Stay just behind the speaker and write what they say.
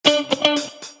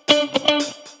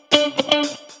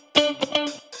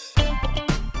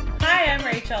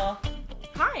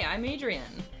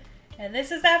And this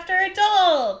is After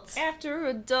Adult! After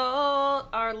Adult,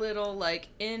 our little,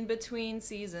 in-between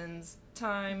seasons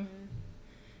time. Mm-hmm.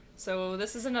 So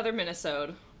this is another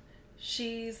Minisode.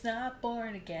 She's not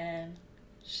born again.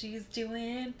 She's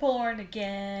doing porn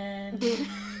again.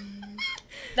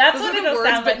 That's Those what are the it'll words,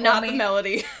 sound but like not when the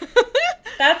melody.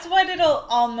 That's what it'll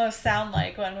almost sound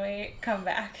like when we come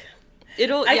back.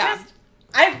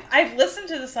 I've listened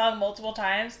to the song multiple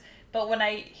times, but when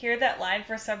I hear that line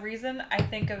for some reason, I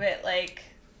think of it like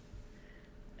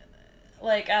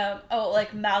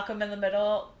Malcolm in the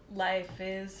Middle, life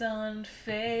is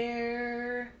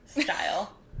unfair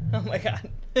style. Oh my god.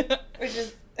 Which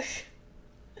is...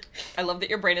 I love that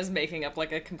your brain is making up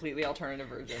a completely alternative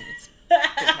version.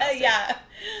 Yeah.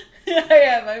 I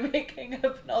am. I'm making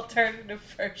up an alternative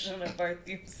version of our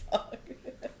theme song.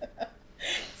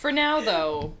 For now,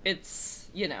 though, it's,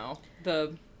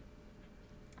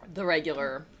 the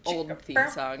regular old theme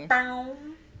song.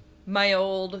 My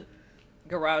old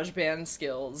garage band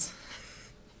skills.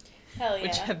 Hell yeah.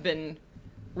 Which have been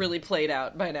really played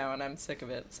out by now, and I'm sick of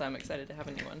it, so I'm excited to have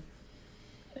a new one.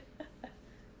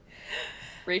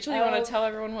 Rachel, you want to tell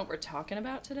everyone what we're talking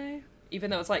about today? Even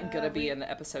though it's gonna be in the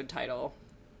episode title.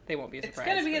 They won't be surprised. It's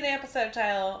gonna be in the episode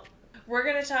title. We're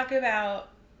gonna talk about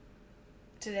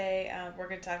today, we're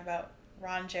gonna talk about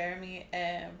Ron Jeremy,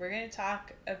 and we're gonna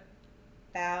talk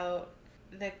about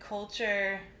the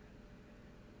culture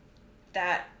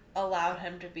that allowed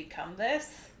him to become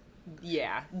this.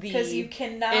 Yeah, because you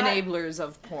cannot enablers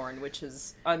of porn, which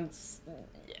has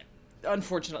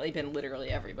unfortunately been literally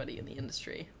everybody in the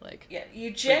industry.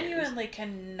 You genuinely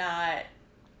cannot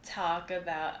talk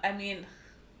about. I mean,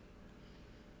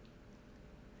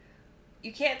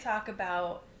 you can't talk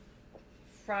about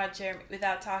Ron Jeremy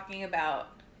without talking about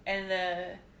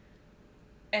and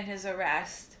his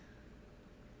arrest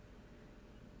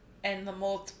and the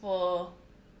multiple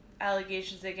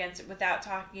allegations against it without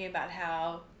talking about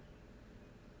how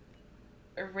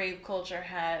rape culture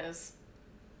has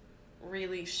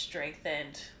really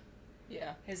strengthened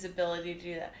his ability to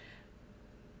do that.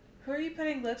 Who are you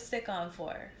putting lipstick on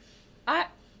for?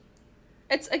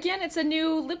 It's a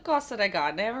new lip gloss that I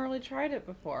got, and I haven't really tried it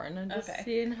before, and I'm just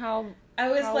seeing how I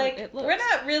was how like, it looks. We're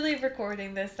not really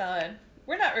recording this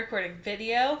we're not recording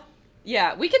video.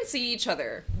 Yeah, we can see each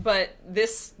other, but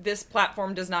this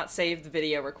platform does not save the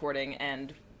video recording,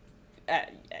 and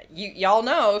y'all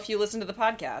know if you listen to the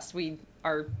podcast, we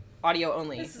are audio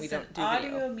only. We don't do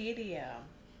audio video. Medium.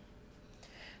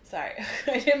 Sorry,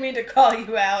 I didn't mean to call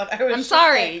you out. I'm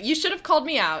sorry. You should have called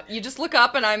me out. You just look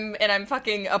up and I'm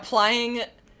fucking applying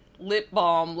lip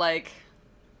balm.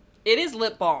 It is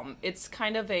lip balm. It's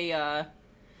kind of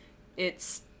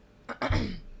it's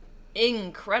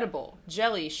incredible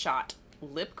jelly shot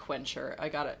lip quencher. I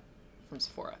got it from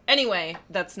Sephora. Anyway,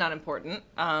 that's not important.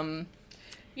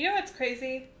 You know what's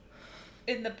crazy?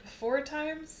 In the before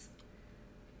times,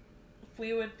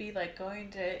 we would be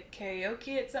going to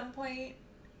karaoke at some point,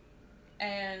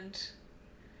 and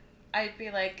I'd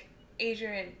be like,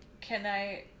 Adrian, can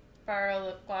I borrow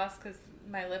lip gloss because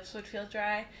my lips would feel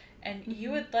dry? And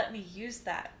you would let me use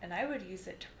that, and I would use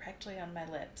it directly on my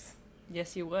lips.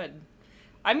 Yes, you would.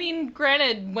 I mean,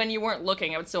 granted, when you weren't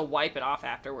looking, I would still wipe it off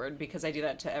afterward, because I do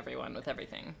that to everyone with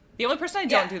everything. The only person I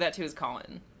don't do that to is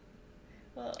Colin.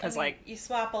 Well, you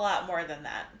swap a lot more than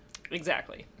that.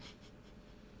 Exactly.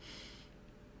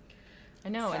 I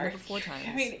know, in the before times.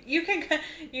 I mean, you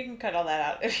can cut all that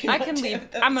out if you want to. I can leave.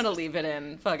 I'm gonna leave it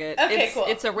in. Fuck it. Okay, cool.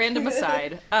 It's a random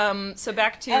aside. So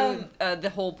back to the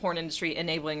whole porn industry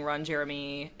enabling Ron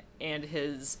Jeremy and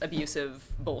his abusive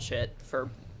bullshit for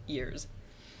years.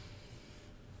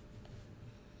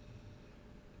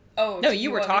 Oh no,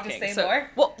 you were talking. Me to say more?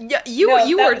 Well, yeah,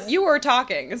 you were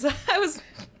talking. So I was.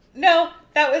 No,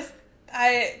 that was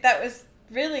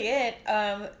really it.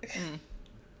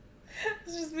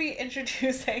 It's just me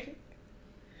introducing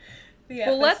the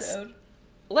episode. Well,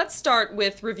 let's start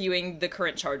with reviewing the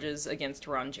current charges against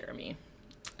Ron Jeremy.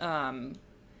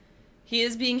 He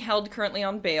is being held currently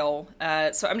on bail,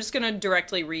 so I'm just going to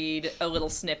directly read a little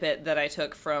snippet that I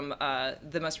took from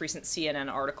the most recent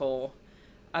CNN article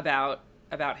about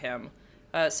him.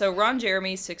 So Ron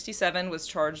Jeremy, 67, was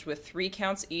charged with 3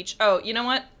 counts each. Oh, you know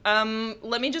what?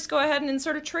 Let me just go ahead and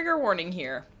insert a trigger warning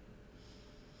here.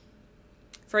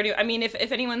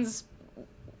 If anyone's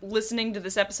listening to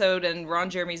this episode and Ron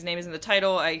Jeremy's name is in the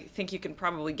title, I think you can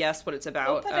probably guess what it's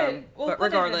about. We'll put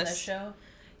regardless, it in the show.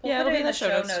 It'll be in the show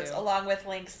notes too, along with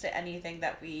links to anything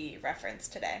that we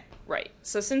referenced today. Right.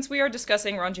 So since we are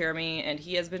discussing Ron Jeremy and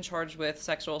he has been charged with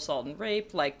sexual assault and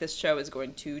rape, this show is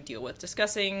going to deal with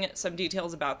discussing some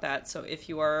details about that. So if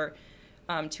you are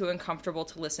too uncomfortable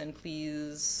to listen,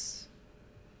 please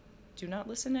do not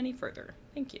listen any further.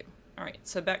 Thank you. All right,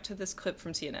 so back to this clip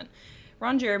from CNN.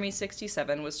 Ron Jeremy,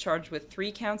 67, was charged with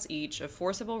 3 counts each of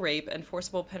forcible rape and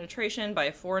forcible penetration by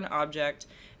a foreign object,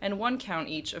 and 1 count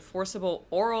each of forcible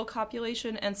oral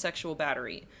copulation and sexual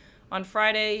battery. On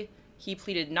Friday, he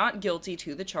pleaded not guilty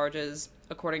to the charges,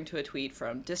 according to a tweet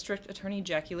from District Attorney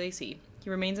Jackie Lacey. He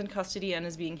remains in custody and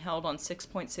is being held on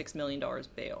 $6.6 million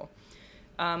bail.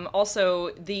 Also,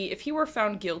 if he were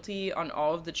found guilty on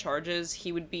all of the charges,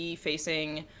 he would be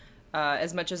facing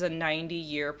as much as a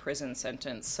 90-year prison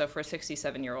sentence. So for a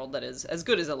 67-year-old, that is as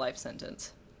good as a life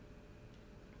sentence.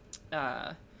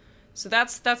 So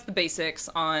that's the basics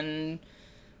on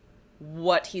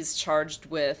what he's charged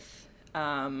with.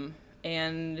 So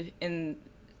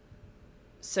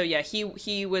yeah,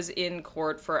 he was in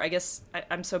court for, I guess,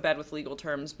 I'm so bad with legal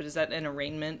terms, but is that an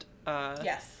arraignment?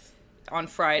 Yes. On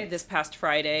Friday, this past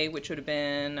Friday, which would have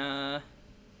been...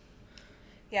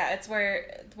 Yeah, it's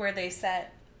where they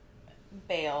set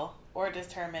bail or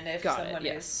determine if someone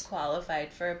is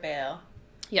qualified for bail.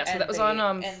 Yeah, so that was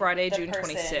on Friday, June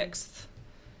 26th,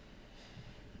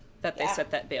 that they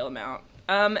set that bail amount.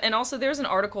 And also there's an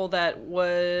article that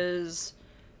was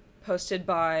posted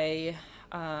by,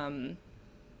 I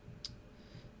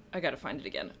gotta find it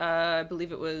again. I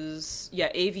believe it was,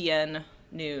 AVN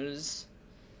News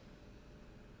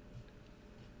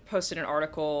posted an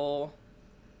article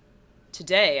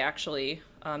today, actually,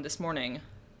 this morning,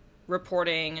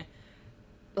 reporting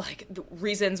like the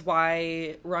reasons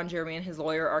why Ron Jeremy and his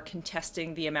lawyer are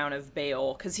contesting the amount of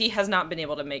bail, because he has not been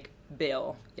able to make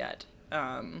bail yet,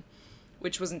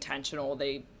 which was intentional.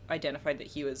 They identified that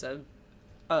he was a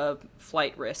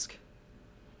flight risk,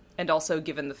 and also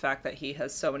given the fact that he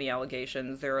has so many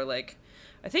allegations, there are like,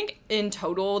 I think in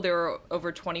total there are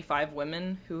over 25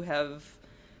 women who have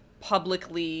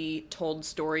publicly told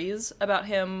stories about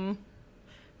him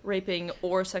raping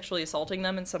or sexually assaulting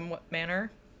them in some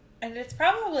manner. And it's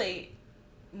probably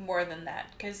more than that,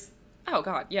 because... Oh,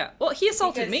 God, yeah. Well, he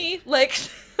assaulted me, like,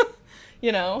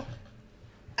 you know.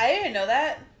 I didn't know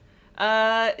that.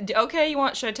 Okay,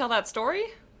 should I tell that story?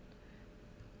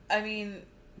 I mean,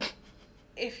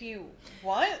 if you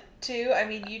want to, I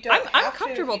mean, you don't have to. I'm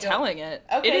comfortable telling it.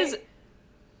 Okay.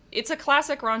 It's a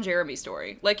classic Ron Jeremy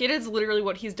story. Like, it is literally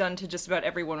what he's done to just about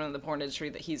everyone in the porn industry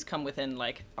that he's come within,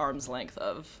 like, arm's length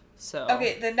of, so...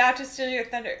 Okay, then not to steal your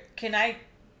thunder,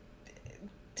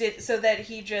 so that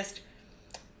he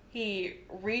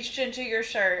reached into your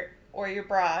shirt or your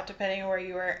bra, depending on where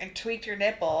you were, and tweaked your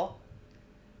nipple,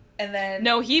 and then...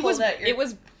 No, it was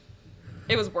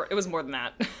more than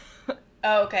that.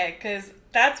 Oh, okay, because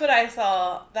that's what I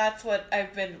saw. That's what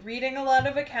I've been reading a lot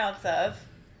of accounts of.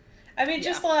 I mean,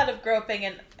 just a lot of groping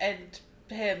and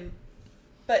him.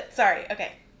 But, sorry,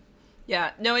 okay.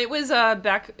 Yeah, no, it was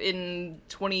back in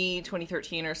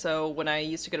 2013 or so, when I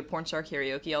used to go to Porn Star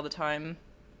Karaoke all the time,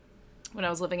 when I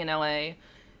was living in LA,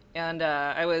 and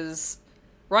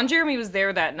Ron Jeremy was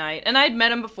there that night, and I'd met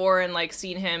him before and, like,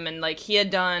 seen him, and, like, he had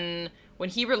done, when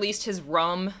he released his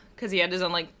rum, because he had his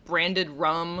own, like, branded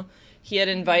rum, he had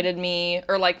invited me,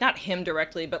 or, like, not him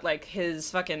directly, but, like, his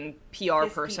fucking PR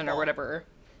person or whatever.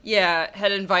 Yeah,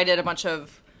 had invited a bunch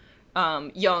of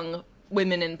young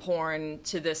women in porn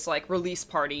to this, like, release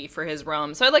party for his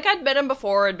rum. So, like, I'd met him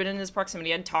before, I'd been in his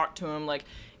proximity, I'd talked to him, like,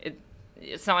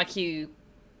 it's not like he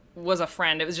was a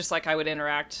friend, it was just, like, I would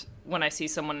interact when I see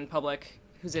someone in public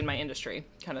who's in my industry,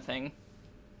 kind of thing.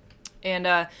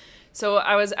 And, so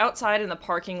I was outside in the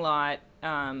parking lot,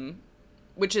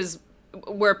 which is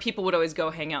where people would always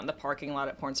go hang out in the parking lot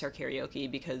at Porn Star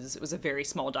Karaoke, because it was a very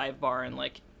small dive bar, and,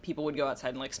 like, people would go outside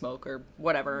and, like, smoke or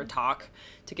whatever, talk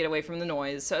to get away from the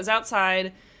noise. So I was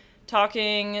outside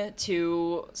talking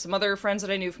to some other friends that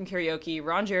I knew from karaoke.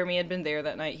 Ron Jeremy had been there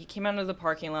that night. He came out of the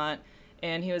parking lot,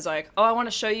 and he was like, oh, I want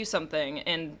to show you something.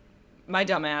 And my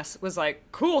dumbass was like,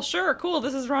 cool, sure, cool,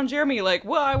 this is Ron Jeremy. Like,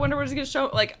 well, I wonder what he's going to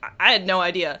show. Like, I had no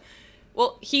idea.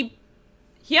 Well, he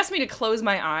asked me to close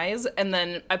my eyes, and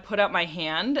then I put out my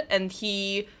hand, and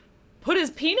he put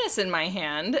his penis in my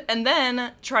hand, and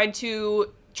then tried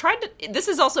to, this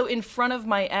is also in front of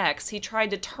my ex, he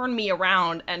tried to turn me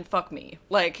around and fuck me.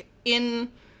 Like,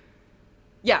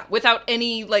 without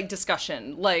any, like,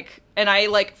 discussion. Like, and I,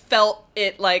 like, felt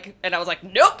it, like, and I was like,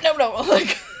 nope, no,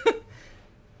 like,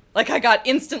 like, I got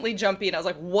instantly jumpy, and I was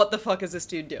like, what the fuck is this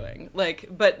dude doing? Like,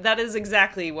 but that is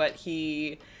exactly what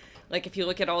he, like, if you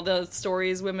look at all the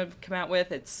stories women have come out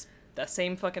with, it's the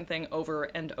same fucking thing over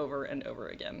and over and over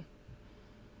again.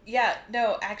 Yeah,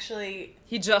 no, actually...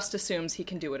 He just assumes he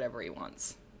can do whatever he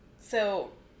wants.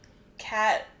 So,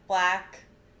 Kat Black,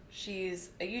 she's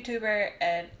a YouTuber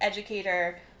and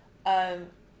educator.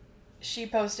 She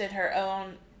posted her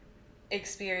own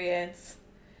experience,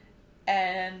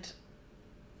 and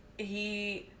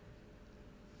he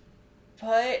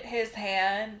put his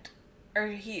hand, or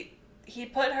he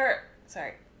put her,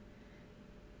 sorry,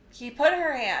 he put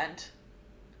her hand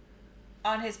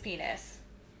on his penis.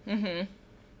 Mm-hmm.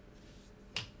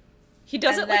 He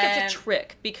does it like it's a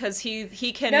trick, because he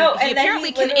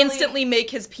apparently can instantly make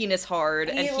his penis hard,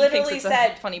 and he thinks it's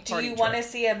a funny party trick. Do you want to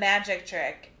see a magic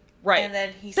trick? Right. And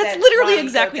then he said, that's literally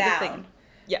exactly the thing.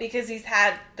 Yeah. Because he's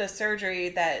had the surgery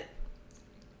that,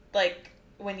 like,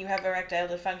 when you have erectile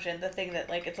dysfunction, the thing that,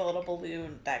 like, it's a little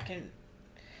balloon that can...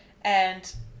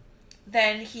 And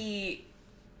then he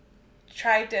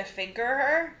tried to finger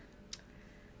her,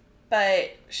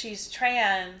 but she's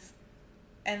trans,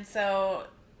 and so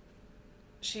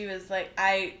she was like,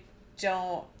 I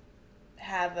don't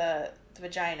have a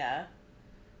vagina.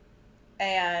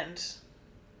 And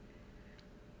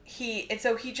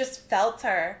so he just felt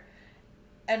her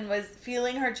and was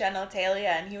feeling her genitalia,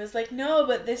 and he was like, no,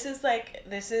 but this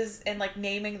is, and, like,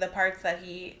 naming the parts that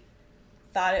he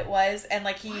thought it was, and,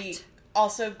 like, he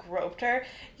also groped her.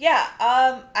 Yeah,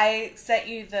 I sent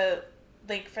you the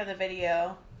link for the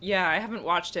video. Yeah, I haven't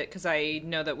watched it, because I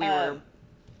know that we were...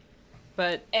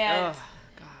 But, oh,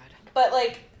 God. But,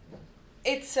 like,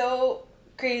 it's so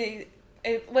crazy.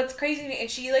 What's crazy to me, and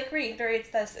she, like, reiterates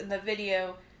this in the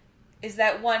video, is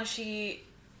that, one, she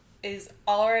is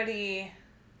already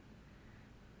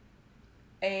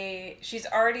she's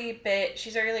already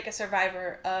like a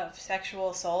survivor of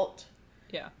sexual assault.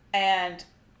 Yeah. And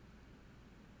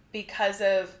because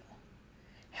of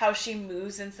how she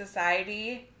moves in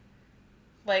society,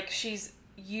 like, she's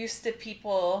used to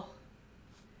people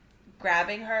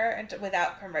grabbing her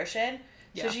without permission.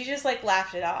 Yeah. So she just, like,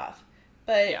 laughed it off.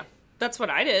 But yeah, that's what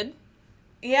I did.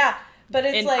 Yeah, but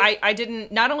it's, and like... I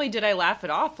didn't... Not only did I laugh it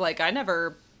off, like,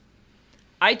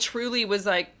 I truly was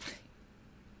like...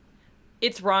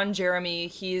 It's Ron Jeremy.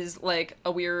 He's, like,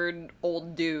 a weird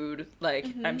old dude. Like,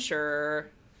 mm-hmm. I'm sure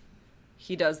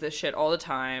he does this shit all the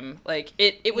time. Like,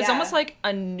 it was almost like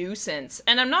a nuisance.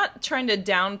 And I'm not trying to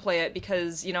downplay it,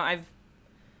 because, you know,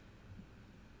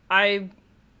 I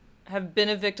have been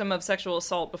a victim of sexual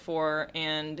assault before,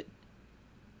 and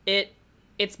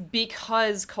it's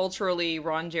because culturally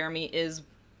Ron Jeremy is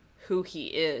who he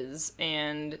is,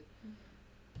 and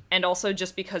also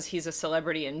just because he's a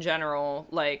celebrity in general,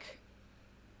 like,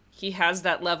 he has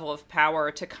that level of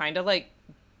power to kind of, like,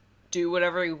 do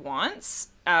whatever he wants.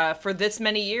 For this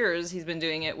many years, he's been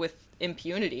doing it with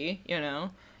impunity, you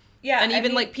know? Yeah, and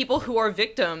even, like, people who are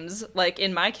victims, like,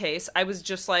 in my case, I was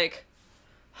just like...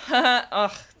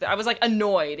 ugh, I was, like,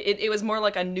 annoyed. It was more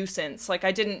like a nuisance. Like,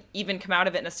 I didn't even come out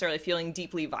of it necessarily feeling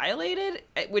deeply violated,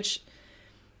 which,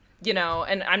 you know,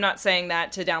 and I'm not saying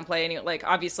that to downplay any, like,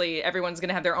 obviously everyone's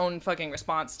gonna have their own fucking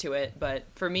response to it, but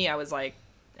for me, I was like,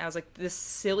 this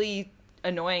silly,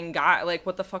 annoying guy, like,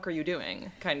 what the fuck are you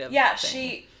doing, kind of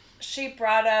thing. She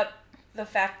brought up the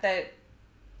fact that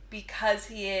because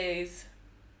he is,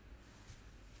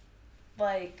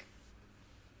 like...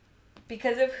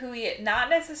 Because of who he is, not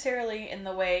necessarily in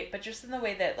the way, but just in the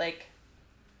way that, like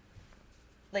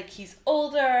he's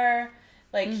older,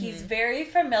 like, mm-hmm. he's very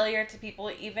familiar to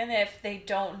people, even if they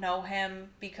don't know him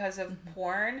because of mm-hmm.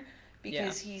 porn,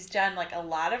 because he's done, like, a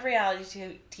lot of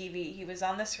reality TV. He was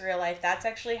on The Surreal Life. That's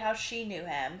actually how she knew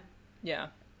him. Yeah.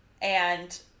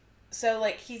 And so,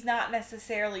 like, he's not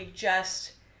necessarily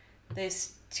just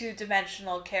this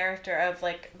two-dimensional character of,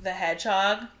 like, the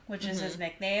Hedgehog, which mm-hmm. is his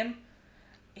nickname.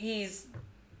 He's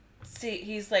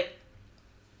like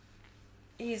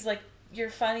your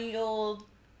funny old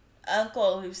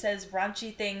uncle who says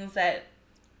raunchy things at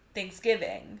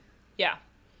Thanksgiving. Yeah.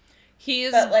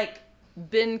 He's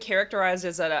been characterized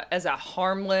as a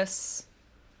harmless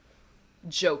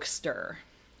jokester.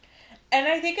 And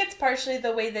I think it's partially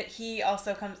the way that he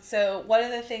also comes... So, one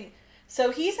of the things...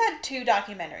 So, he's had 2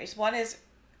 documentaries. One is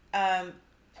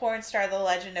Porn Star, The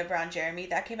Legend of Ron Jeremy.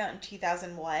 That came out in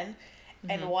 2001. Mm-hmm.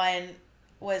 And one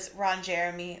was Ron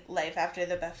Jeremy, Life After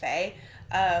the Buffet.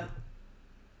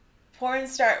 Porn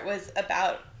Star was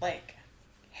about, like,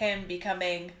 him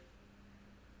becoming,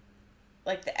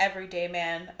 like, the everyday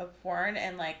man of porn.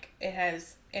 And, like, it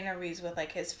has interviews with,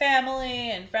 like, his family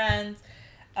and friends.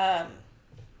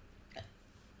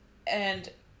 And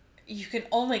you can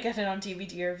only get it on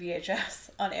DVD or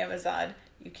VHS on Amazon.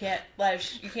 You can't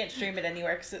stream it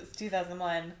anywhere because it's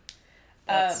 2001.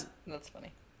 That's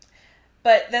funny.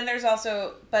 But then there's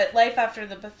also... But Life After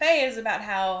the Buffet is about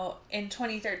how in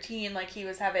 2013, like, he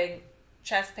was having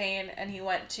chest pain and he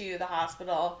went to the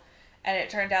hospital, and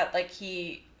it turned out, like,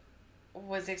 he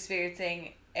was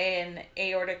experiencing an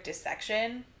aortic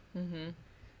dissection. Mm-hmm.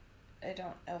 I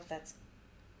don't know if that's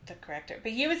the corrector,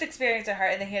 but he was experiencing a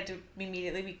heart, and they had to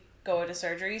immediately go into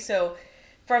surgery. So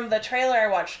from the trailer I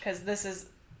watched, because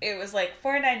it was like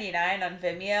 $4.99 on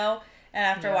Vimeo, and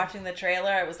after watching the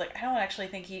trailer, I was like, I don't actually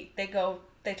think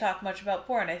they talk much about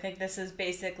porn. I think this is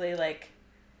basically like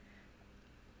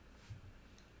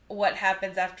what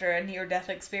happens after a near-death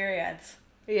experience.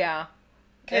 Yeah.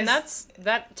 And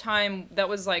that time, that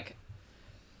was like,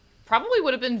 probably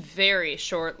would have been very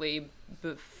shortly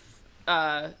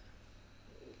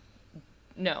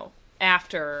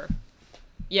after,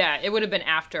 yeah, it would have been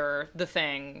after the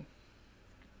thing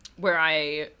where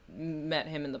I met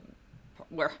him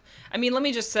let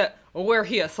me just say, where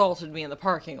he assaulted me in the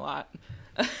parking lot.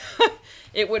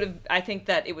 I think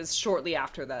that it was shortly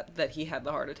after that he had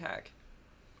the heart attack.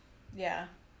 Yeah.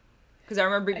 Because I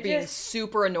remember being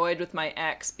super annoyed with my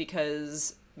ex,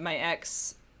 because my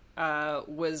ex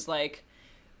was like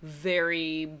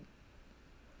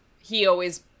he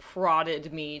always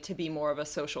prodded me to be more of a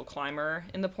social climber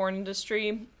in the porn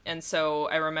industry. And so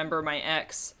I remember my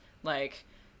ex, like,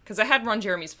 because I had Ron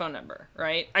Jeremy's phone number,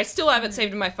 right? I still have it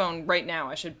saved in my phone right now.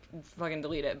 I should fucking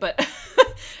delete it. But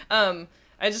I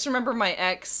just remember my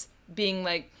ex being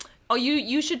like, oh,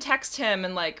 you should text him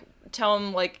and, like, tell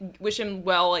him, like, wish him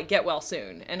well, like, get well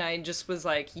soon. And I just was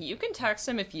like, you can text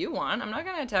him if you want. I'm not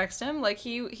gonna text him. Like,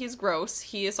 he's gross.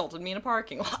 He assaulted me in a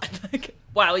parking lot, like,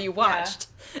 while you watched.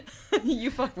 Yeah. You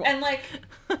fucking watched. And, like,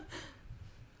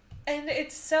 and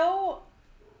it's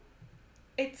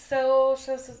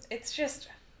just,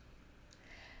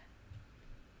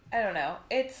 I don't know.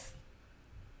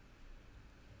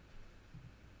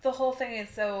 The whole thing is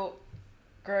so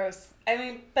gross. I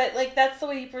mean, but, like, that's the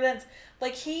way he presents.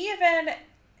 Like, he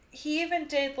even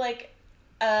did, like,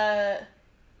 a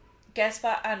guest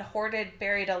spot on Hoarded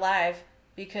Buried Alive,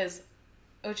 which is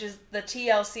the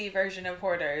TLC version of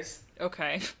Hoarders.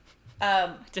 Okay.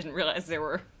 I didn't realize there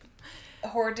were...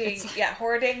 Hoarding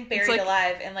Buried like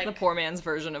Alive, and, like... the poor man's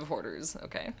version of Hoarders,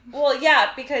 okay. Well,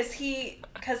 yeah, because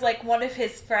like, one of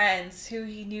his friends, who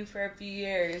he knew for a few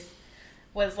years,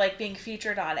 was, like, being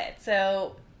featured on it,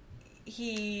 so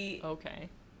he... Okay.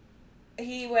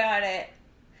 He went on it.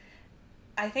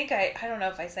 I think I don't know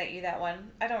if I sent you that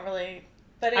one. I don't really,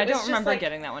 but I don't remember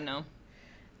getting that one. No.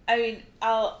 I mean,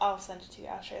 I'll send it to you.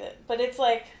 I'll share it. But it's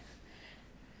like,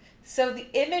 so the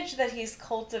image that he's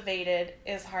cultivated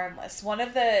is harmless.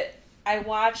 I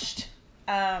watched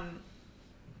a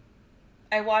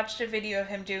video of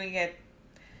him doing an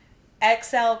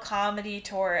XL comedy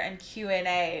tour and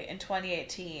Q&A in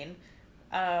 2018.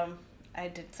 I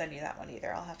didn't send you that one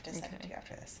either. I'll have to send it to you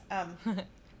after this.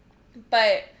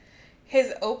 But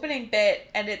his opening bit,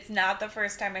 and it's not the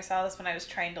first time I saw this when I was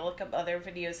trying to look up other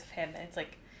videos of him, and it's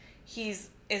like, he's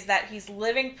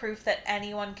living proof that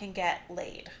anyone can get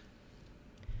laid.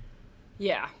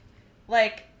 Yeah.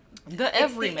 Like, the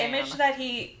everyman. It's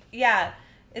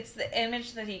the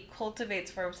image that he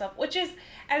cultivates for himself, which is,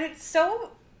 and it's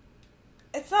not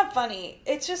funny.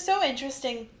 It's just so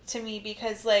interesting to me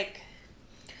because, like,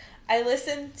 I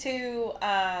listened to,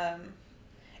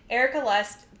 Erica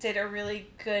Lust did a really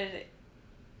good,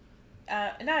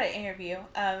 not an interview,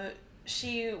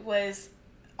 she was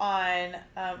on,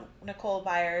 Nicole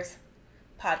Byer's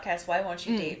podcast, Why Won't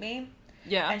You Date Me?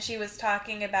 Yeah. And she was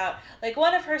talking about, like,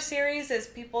 one of her series is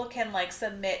people can, like,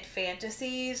 submit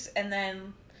fantasies, and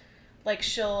then, like,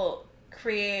 she'll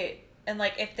create, and,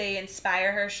 like, if they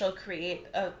inspire her, she'll create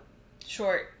a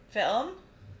short film.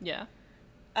 Yeah.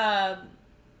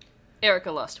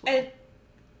 Erica Lust will.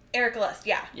 Erica Lust,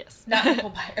 yeah. Yes. Not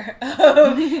Nicole Byer.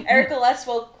 Erica Lust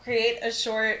will create a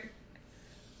short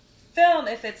film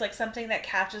if it's, like, something that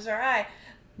catches her eye.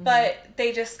 Mm-hmm. But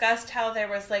they discussed how there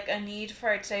was, like, a need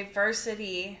for a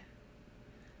diversity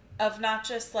of not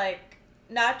just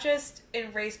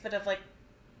in race, but of, like,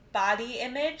 body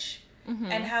image.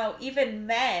 Mm-hmm. And how even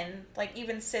men, like,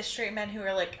 even cis straight men who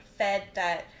are, like, fed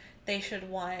that they should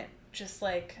want just,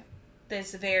 like,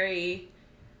 this very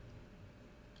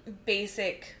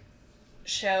basic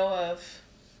show of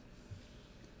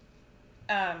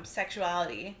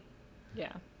sexuality,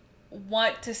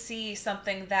 want to see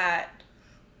something that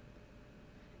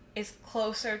is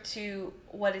closer to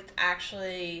what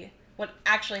actually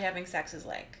having sex is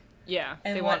like. Yeah,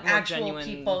 and they what want more actual genuine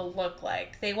people look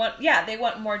like. They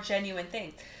want more genuine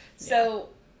things. So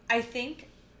I think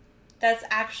that's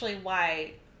actually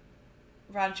why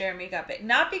Ron Jeremy got big,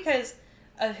 not because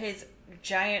of his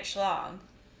giant schlong.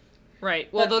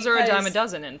 Right. Well, those are a dime a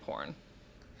dozen in porn.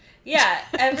 Yeah,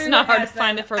 it's not hard to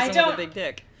find a person with a big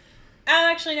dick. I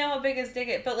don't actually know how big his dick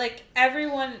is, but, like,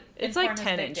 everyone in it's like porn 10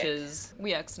 has big inches. Dick.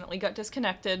 We accidentally got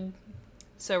disconnected,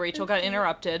 so Rachel got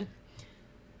interrupted.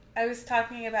 I was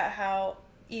talking about how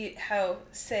how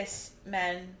cis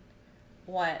men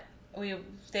want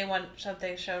they want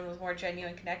something shown with more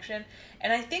genuine connection,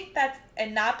 and I think that's,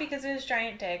 and not because of his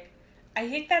giant dick, I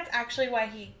think that's actually why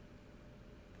he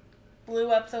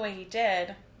blew up the way he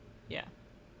did. Yeah.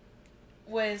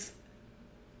 Was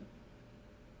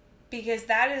because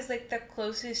that is like the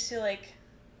closest to like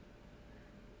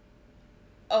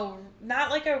not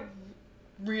like a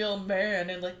real man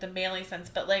in like the manly sense,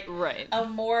 but like right. a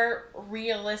more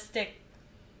realistic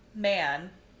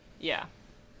man. Yeah.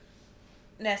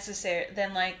 Necessary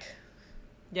than like.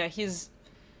 Yeah, he's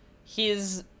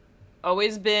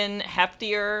always been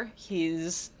heftier.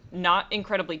 He's not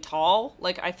incredibly tall.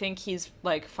 Like, I think he's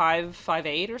like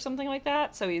 5'8" or something like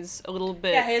that. So he's a little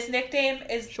bit. Yeah, his nickname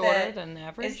is shorter than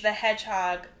average. Is the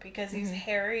hedgehog because he's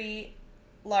hairy,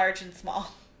 large, and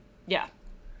small. Yeah.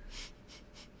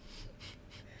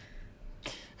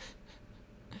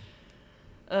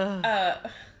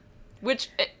 Which,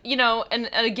 you know, and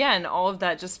again, all of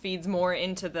that just feeds more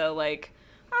into the, like,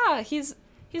 he's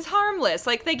harmless.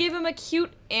 Like, they gave him a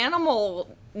cute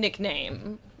animal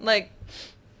nickname. Like...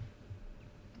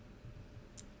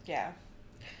 Yeah.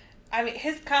 I mean,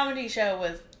 his comedy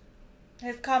was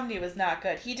not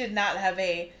good. He did not have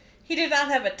a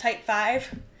tight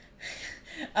five.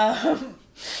 He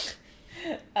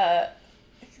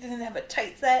didn't have a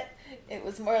tight set. It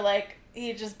was more like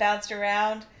he just bounced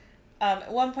around.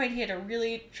 At one point, he had a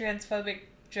really transphobic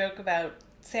joke about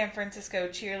San Francisco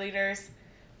cheerleaders.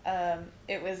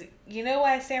 It was, you know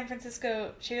why San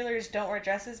Francisco cheerleaders don't wear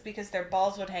dresses? Because their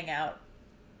balls would hang out.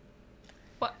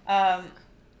 What?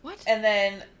 What? And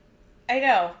then, I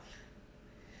know.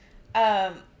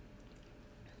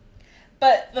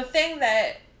 But the thing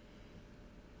that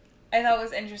I thought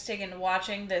was interesting in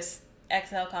watching this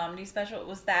XL comedy special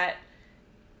was that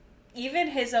even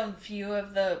his own view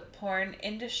of the porn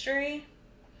industry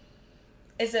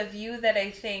is a view that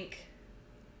I think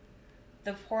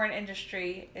the porn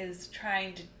industry is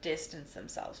trying to distance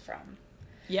themselves from.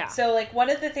 Yeah. So, like, one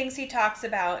of the things he talks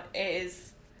about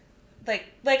is, like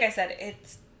I said,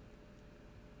 it's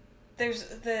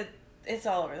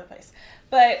all over the place.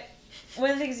 But one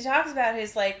of the things he talks about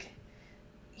is, like,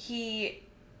 he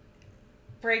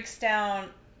breaks down,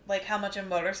 like, how much a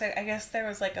motorcycle... I guess there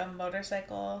was, like, a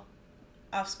motorcycle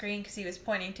off screen because he was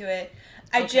pointing to it.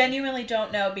 I genuinely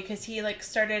don't know because he, like,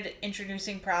 started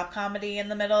introducing prop comedy in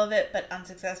the middle of it, but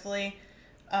unsuccessfully.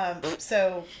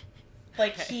 So,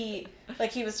 like, he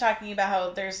was talking about how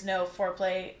there's no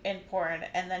foreplay in porn,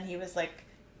 and then he was, like,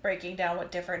 breaking down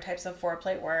what different types of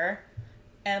foreplay were.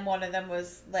 And one of them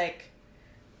was, like,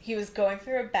 he was going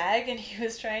through a bag and he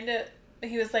was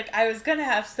like, I was going to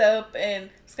have soap and I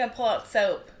was going to pull out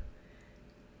soap.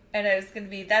 And I was going to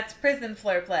be, that's prison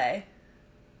foreplay.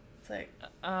 It's like...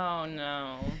 Oh,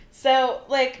 no. So,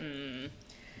 like...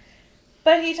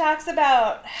 But he talks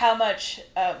about how much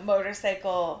a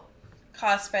motorcycle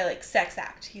costs by, like, sex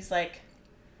act. He's like,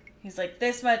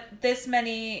 this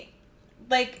many,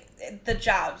 like, the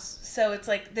jobs. So it's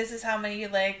like, this is how many,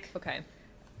 like... Okay.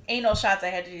 Anal shots I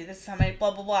had to do. This is how many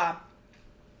blah, blah, blah.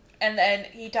 And then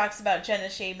he talks about Jenna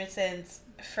Jameson's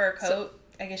fur coat.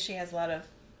 I guess she has a lot of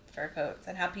fur coats.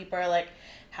 And how people are like,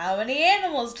 how many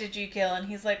animals did you kill? And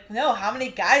he's like, no, how many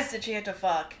guys did she have to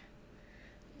fuck?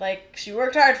 Like, she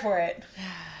worked hard for it.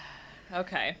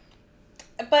 Okay.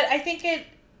 But I think it...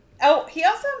 Oh, he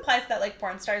also implies that, like,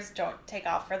 porn stars don't take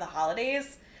off for the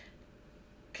holidays.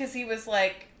 Because he was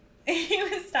like... He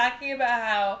was talking about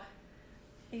how...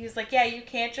 He was like, yeah, you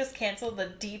can't just cancel the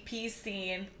DP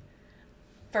scene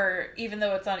for... Even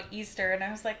though it's on Easter. And I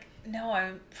was like, no,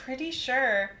 I'm pretty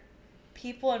sure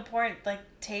people in porn, like,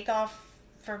 take off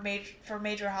for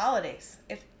major holidays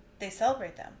if they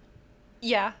celebrate them.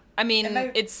 Yeah. I mean,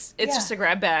 it's just a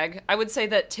grab bag. I would say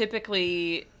that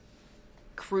typically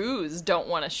crews don't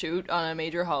want to shoot on a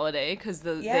major holiday because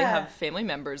they have family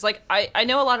members. Like, I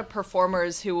know a lot of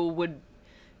performers who would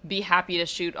be happy to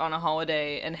shoot on a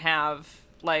holiday and have,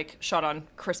 like, shot on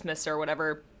Christmas or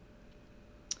whatever.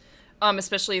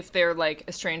 Especially if they're, like,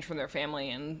 estranged from their family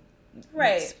and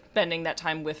spending that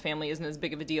time with family isn't as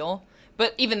big of a deal.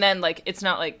 But even then, like, it's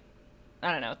not like,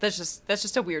 I don't know, that's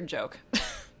just a weird joke.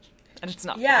 And it's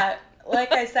not fun.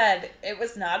 Like I said, it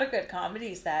was not a good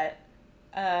comedy set.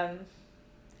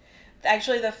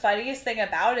 Actually, the funniest thing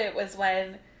about it was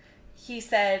when he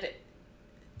said,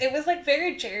 it was, like,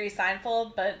 very Jerry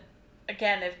Seinfeld, but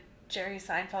again, if Jerry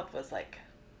Seinfeld was, like,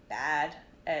 bad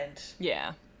and...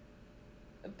 Yeah.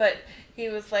 But he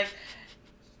was like,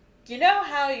 you know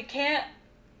how you can't...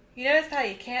 You notice how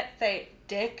you can't say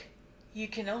dick? You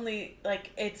can only,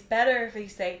 like, it's better if you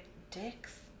say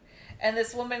dicks. And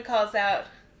this woman calls out,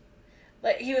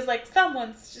 like, he was like,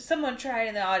 someone tried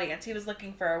in the audience. He was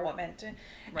looking for a woman.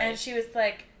 Right. And she was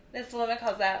like, this woman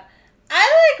calls out,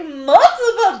 I like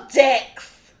multiple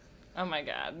dicks. Oh my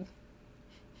god.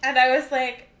 And I was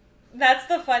like, that's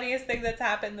the funniest thing that's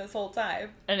happened this whole time.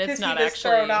 And it's not he was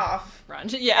actually thrown off. Ron.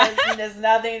 Yeah. It has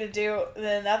nothing to do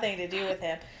with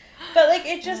him. But like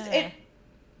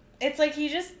it's like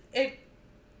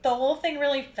the whole thing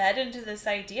really fed into this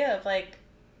idea of like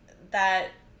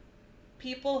that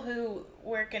people who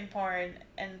work in porn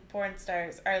and porn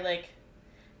stars are like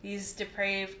these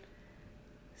depraved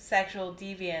sexual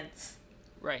deviants.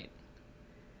 Right.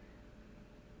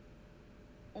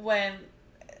 When,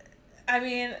 I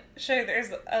mean, sure, there's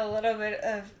a little bit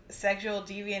of sexual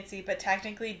deviancy, but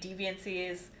technically deviancy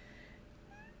is,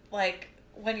 like,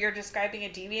 when you're describing a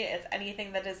deviant, it's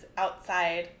anything that is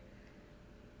outside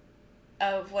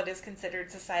of what is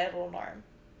considered societal norm.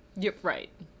 Yep, right.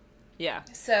 Yeah.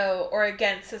 So, or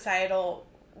against societal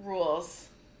rules.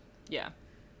 Yeah.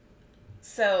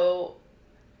 So...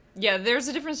 Yeah, there's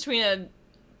a difference between a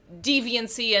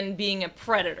deviancy and being a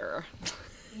predator.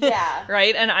 Yeah.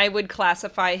 Right? And I would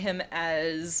classify him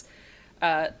as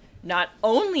not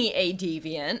only a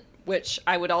deviant, which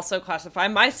I would also classify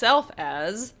myself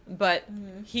as, but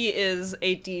he is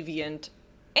a deviant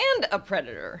and a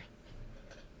predator.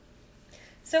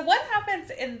 So what happens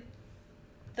in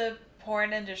the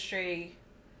porn industry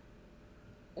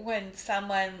when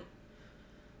someone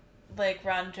like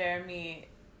Ron Jeremy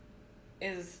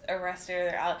is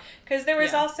arrested or out? Because there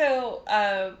was also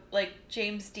like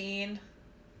James Dean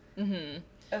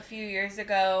a few years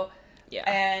ago. Yeah.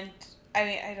 And I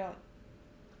mean, I don't.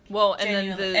 Well,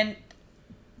 and then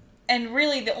and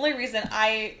really the only reason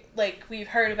we've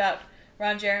heard about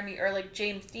Ron Jeremy or like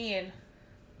James Dean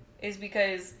is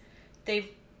because they've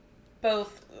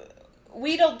both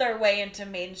wheedled their way into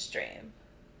mainstream.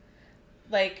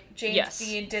 Like, James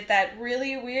Dean did that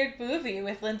really weird movie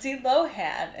with Lindsay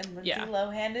Lohan, and Lindsay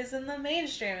Lohan is in the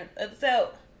mainstream.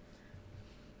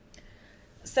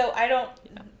 So I don't...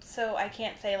 So I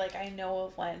can't say, like, I know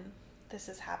of when this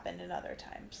has happened in other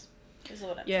times, is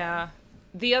what I'm saying.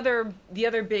 The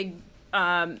other big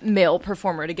male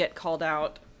performer to get called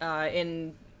out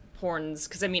in porn's...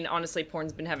 Because, I mean, honestly,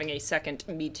 porn's been having a second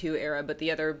Me Too era, but the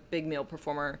other big male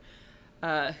performer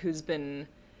who's been...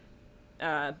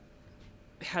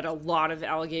 had a lot of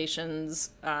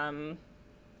allegations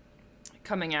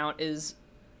coming out is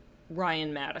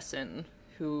Ryan Madison,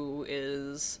 who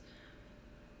is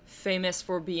famous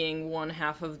for being one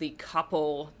half of the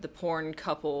porn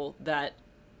couple that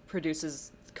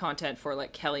produces content for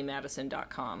like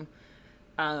kellymadison.com,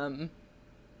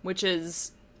 which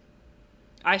is,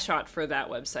 I shot for that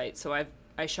website, so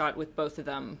I shot with both of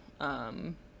them,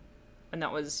 and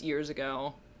that was years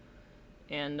ago,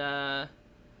 and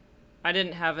I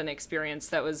didn't have an experience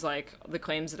that was like the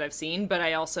claims that I've seen, but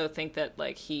I also think that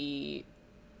like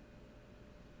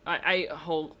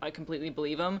I completely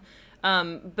believe him.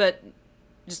 But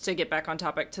just to get back on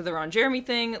topic to the Ron Jeremy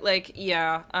thing, like,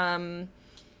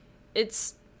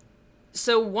 it's,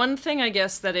 so one thing I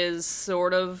guess that is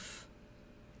sort of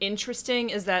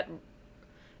interesting is that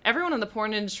everyone in the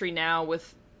porn industry now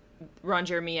with Ron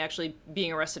Jeremy actually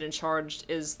being arrested and charged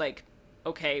is like,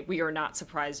 okay, we are not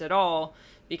surprised at all,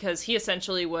 because he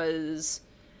essentially was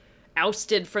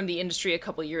ousted from the industry a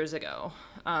couple years ago.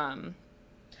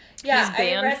 He's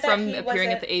banned from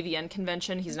appearing at the AVN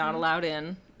convention. He's not allowed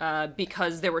in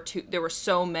because there were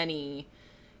so many,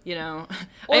 you know.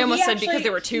 Well, I almost said because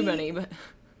there were too many, but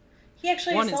he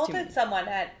actually assaulted someone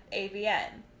at AVN.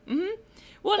 Mm-hmm.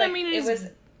 Well, like, I mean,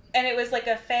 it was like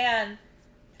a fan,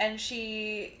 and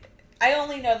I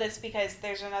only know this because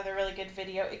there's another really good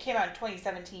video. It came out in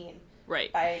 2017.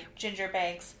 Right. By Ginger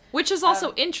Banks. Which is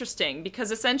also interesting,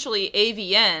 because essentially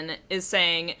AVN is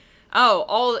saying,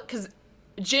 because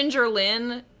Ginger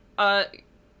Lynn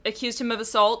accused him of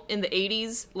assault in the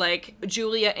 80s, like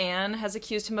Julia Ann has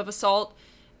accused him of assault.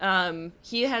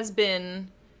 He has been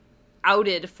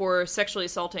outed for sexually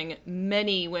assaulting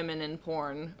many women in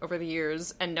porn over the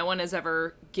years, and no one has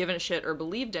ever given a shit or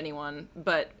believed anyone,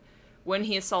 but when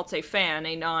he assaults a fan,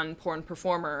 a non-porn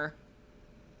performer,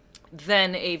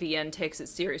 then AVN takes it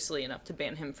seriously enough to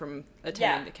ban him from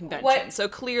attending the convention. So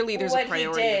clearly there's a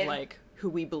priority of, like, who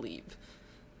we believe.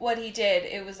 What he did,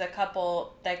 it was a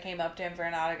couple that came up to him for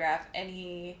an autograph, and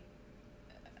he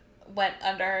went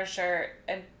under her shirt,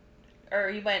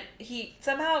 he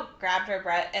somehow grabbed her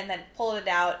breast and then pulled it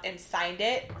out and signed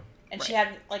it, and she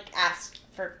hadn't, like, asked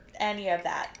for any of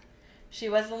that. She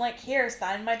wasn't like, here,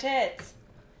 sign my tits.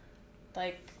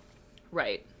 Like...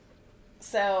 Right.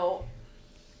 So...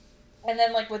 And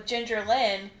then, like, with Ginger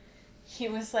Lynn, he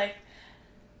was like,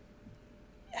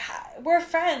 we're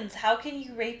friends. How can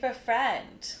you rape a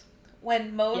friend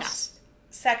when most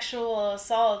sexual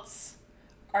assaults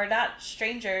are not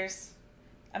strangers?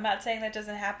 I'm not saying that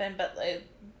doesn't happen, but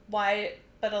why?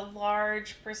 But a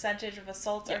large percentage of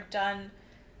assaults are done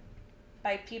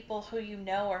by people who you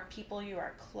know or people you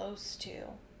are close to.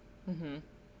 Mm-hmm.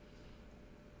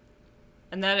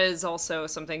 And that is also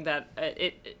something that,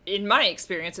 in my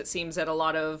experience, it seems that a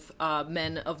lot of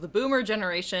men of the boomer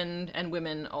generation and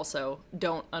women also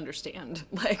don't understand.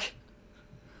 Like,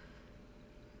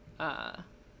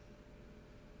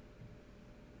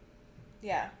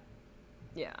 yeah.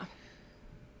 Yeah.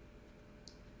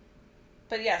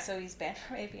 But yeah, so he's banned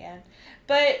from AVN.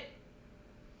 But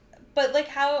like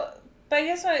how, but I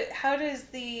guess how does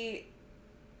the,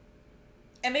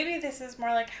 and maybe this is more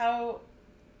like how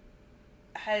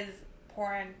has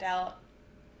porn dealt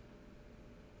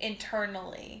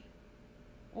internally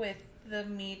with the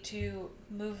Me Too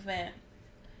movement?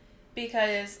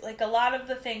 Because like a lot of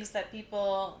the things that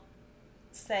people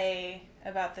say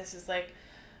about this is like,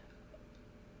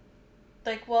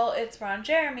 well, it's Ron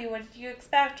Jeremy, what did you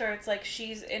expect? Or it's like,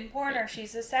 she's in porn, or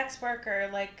she's a sex worker,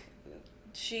 like,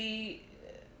 she,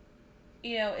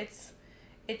 you know,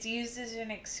 it's used as an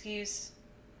excuse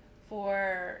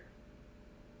for,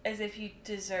 as if you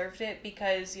deserved it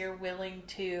because you're willing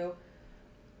to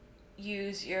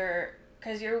use your,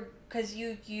 because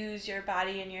you use your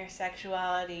body and your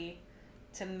sexuality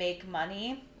to make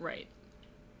money. Right.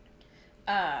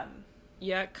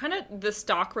 Yeah, kind of the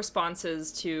stock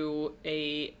responses to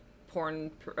a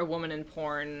woman in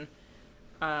porn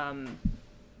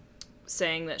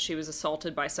saying that she was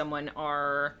assaulted by someone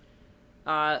are,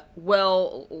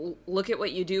 well, look at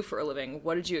what you do for a living.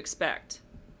 What did you expect?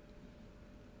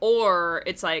 Or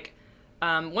it's like,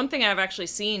 one thing I've actually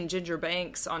seen Ginger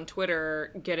Banks on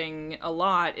Twitter getting a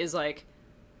lot is like,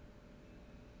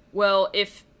 well,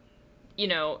 if, you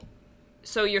know,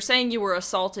 so you're saying you were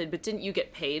assaulted, but didn't you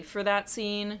get paid for that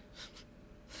scene?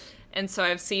 And so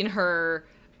I've seen her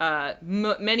on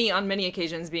many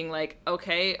occasions being like,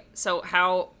 okay, so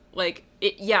how, like,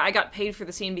 I got paid for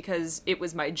the scene because it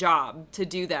was my job to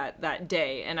do that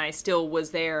day, and I still was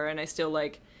there, and I still,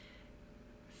 like,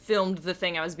 filmed the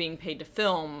thing I was being paid to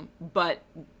film, but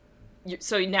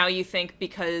so now you think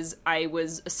because I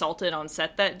was assaulted on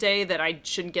set that day that I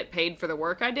shouldn't get paid for the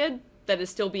work I did? That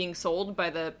is still being sold by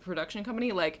the production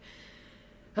company, like,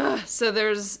 so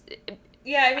there's,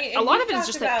 yeah, I mean, a lot of it is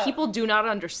just that people do not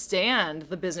understand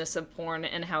the business of porn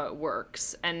and how it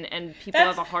works, and people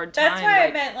have a hard time. That's why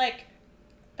I meant like,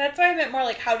 that's why I meant more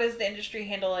like, how does the industry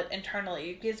handle it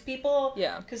internally? Because people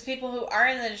who are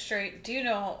in the industry do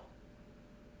know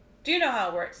how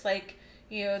it works. Like,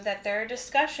 you know, that there are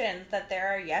discussions, that there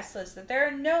are yes lists, that there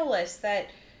are no lists,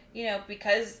 that, you know,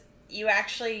 because you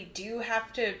actually do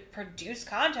have to produce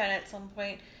content at some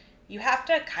point, you have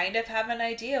to kind of have an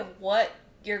idea of what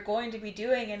you're going to be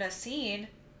doing in a scene,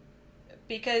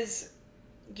 because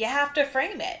you have to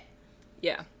frame it.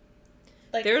 Yeah.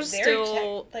 Like, there's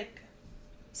still,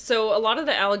 so a lot of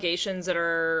the allegations that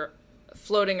are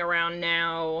floating around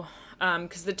now,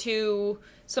 because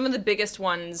some of the biggest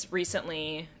ones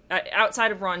recently,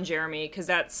 outside of Ron Jeremy, because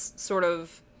that's sort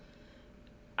of,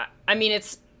 I mean,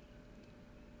 it's,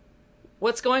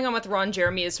 what's going on with Ron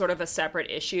Jeremy is sort of a separate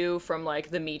issue from,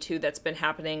 like, the Me Too that's been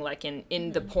happening, like,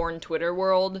 in the porn Twitter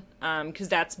world, because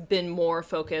that's been more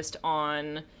focused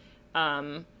on,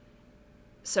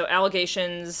 so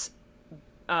allegations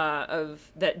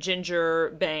of that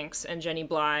Ginger Banks and Jenny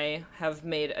Bly have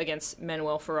made against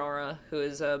Manuel Ferrara, who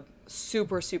is a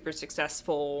super, super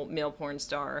successful male porn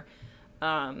star,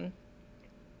 and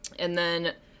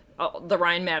then the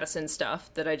Ryan Madison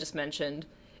stuff that I just mentioned,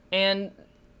 and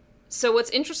so what's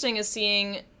interesting is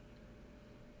seeing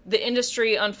the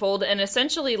industry unfold and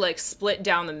essentially, like, split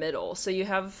down the middle. So you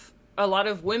have a lot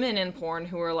of women in porn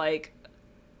who are like,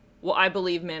 well, I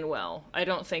believe Manuel. I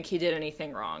don't think he did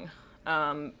anything wrong.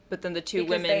 But then the two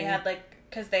women...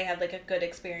 Because they had a good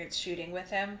experience shooting with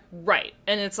him. Right.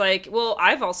 And it's like, well,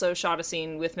 I've also shot a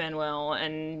scene with Manuel,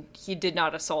 and he did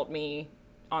not assault me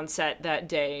on set that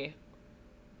day.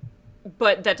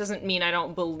 But that doesn't mean I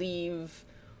don't believe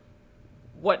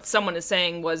what someone is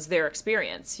saying was their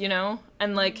experience, you know?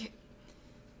 And, like,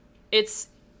 it's...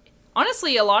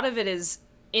 Honestly, a lot of it is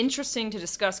interesting to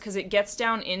discuss because it gets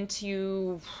down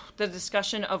into the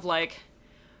discussion of, like,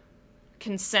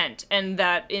 consent, and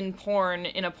that in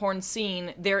a porn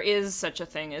scene, there is such a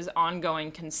thing as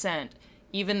ongoing consent,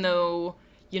 even though,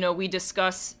 you know, we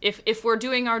discuss, if we're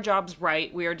doing our jobs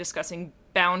right, we are discussing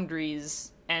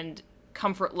boundaries and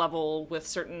comfort level with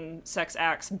certain sex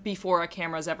acts before a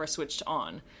camera's ever switched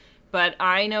on. but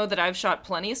I know that I've shot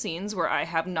plenty of scenes where I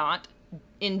have not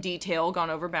in detail gone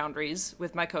over boundaries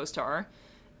with my co-star.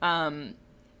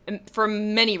 For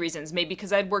many reasons, maybe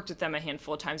because I'd worked with them a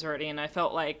handful of times already and I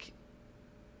felt like,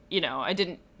 I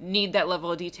didn't need that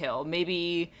level of detail.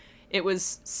 Maybe it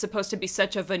was supposed to be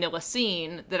such a vanilla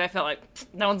scene that I felt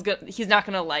like he's not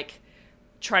gonna like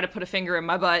try to put a finger in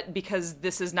my butt because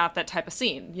this is not that type of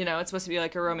scene. It's supposed to be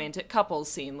like a romantic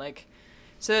couples scene. Like,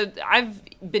 so I've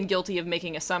been guilty of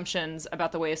making assumptions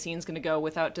about the way a scene's gonna go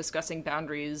without discussing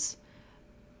boundaries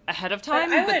ahead of time.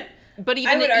 But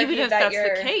even if that's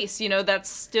the case, that's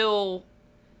still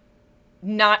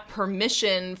not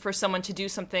permission for someone to do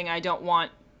something I don't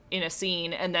want in a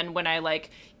scene. And then when I like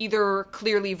either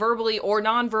clearly verbally or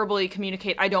non-verbally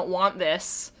communicate, I don't want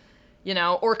this,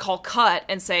 or call cut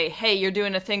and say, hey, you're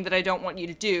doing a thing that I don't want you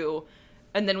to do.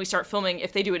 And then we start filming.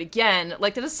 If they do it again,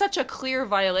 like that is such a clear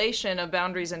violation of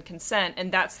boundaries and consent.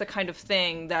 And that's the kind of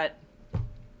thing that,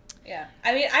 yeah.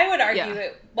 I mean, I would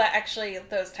argue but actually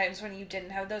those times when you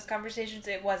didn't have those conversations,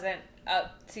 it wasn't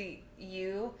up to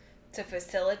you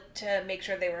to make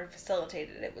sure they were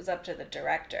facilitated. It was up to the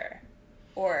director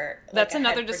or like that's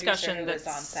another discussion who that's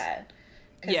was on set.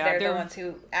 Because they're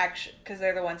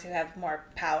the ones who have more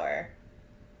power.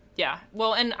 Yeah.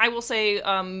 Well, and I will say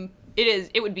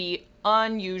it would be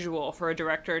unusual for a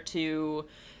director to...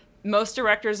 Most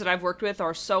directors that I've worked with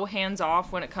are so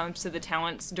hands-off when it comes to the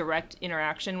talent's direct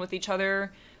interaction with each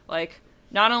other. Like,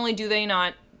 not only do they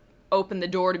not open the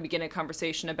door to begin a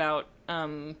conversation about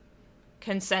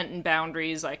consent and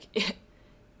boundaries, like,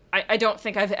 I don't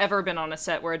think I've ever been on a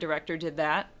set where a director did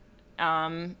that.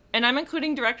 And I'm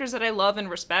including directors that I love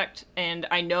and respect and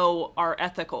I know are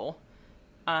ethical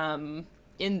in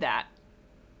that.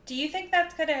 Do you think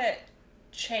that's going to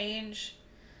change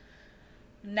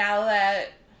now that...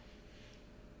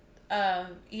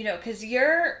 because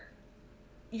you're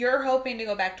hoping to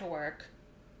go back to work.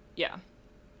 Yeah.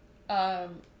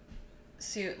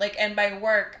 So, like, and by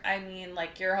work, I mean,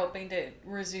 like, you're hoping to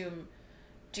resume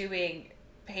doing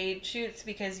paid shoots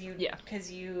because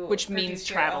you which means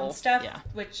travel. Your own stuff.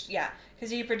 Yeah.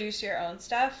 Because you produce your own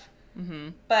stuff. Mm-hmm.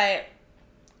 But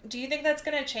do you think that's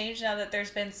going to change now that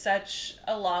there's been such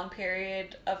a long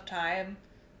period of time,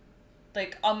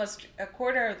 like almost a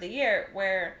quarter of the year,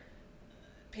 where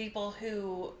people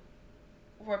who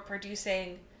were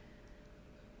producing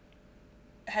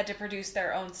had to produce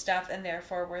their own stuff and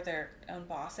therefore were their own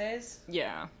bosses?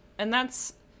 Yeah. And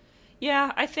that's...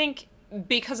 Yeah, I think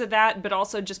because of that, but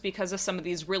also just because of some of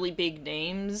these really big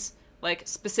names, like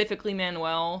specifically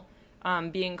Manuel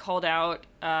being called out.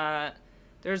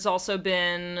 There's also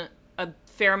been a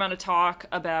fair amount of talk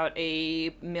about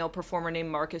a male performer named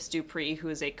Marcus Dupree, who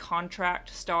is a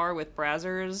contract star with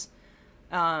Brazzers.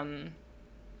 And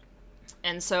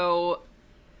so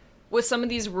with some of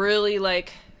these really,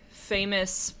 like,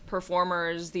 famous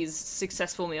performers, these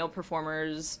successful male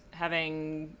performers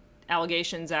having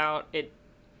allegations out,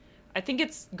 I think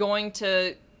it's going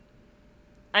to...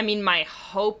 I mean, my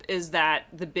hope is that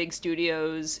the big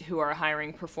studios who are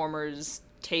hiring performers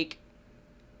take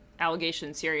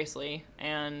allegations seriously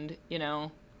and,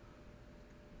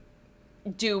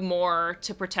 do more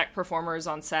to protect performers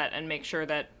on set and make sure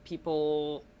that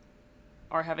people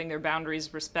are having their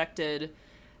boundaries respected.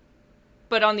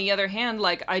 But on the other hand,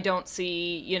 like, I don't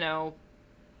see,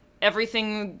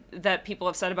 everything that people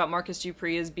have said about Marcus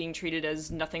Dupree is being treated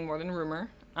as nothing more than rumor.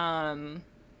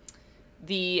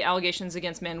 The allegations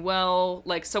against Manuel,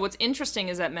 like, so what's interesting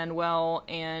is that Manuel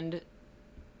and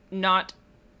not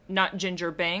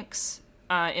Ginger Banks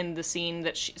in the scene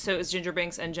that so it was Ginger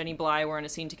Banks and Jenny Bly were in a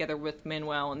scene together with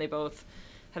Manuel, and they both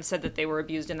have said that they were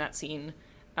abused in that scene.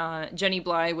 Jenny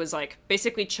Bly was, like,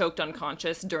 basically choked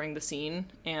unconscious during the scene,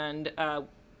 and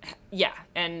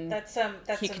and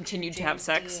he continued to have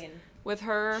sex with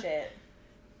her. Shit.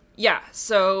 Yeah,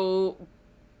 so...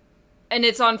 And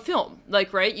it's on film,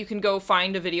 like, right? You can go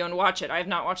find a video and watch it. I have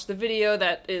not watched the video.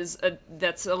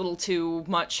 That's a little too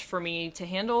much for me to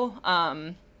handle.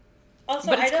 Also,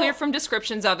 but it's clear from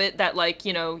descriptions of it that, like,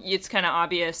 it's kind of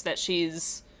obvious that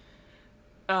she's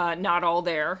not all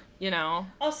there,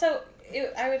 Also,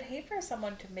 I would hate for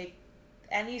someone to make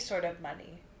any sort of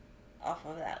money off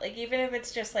of that. Like, even if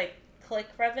it's just, like, click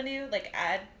revenue, like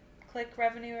ad click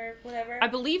revenue or whatever. I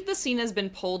believe the scene has been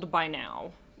pulled by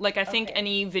now. Like, I think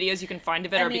any videos you can find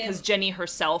of it are because Jenny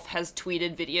herself has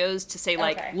tweeted videos to say,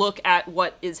 like, look at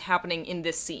what is happening in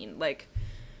this scene. Like,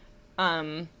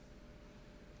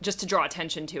 just to draw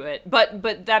attention to it.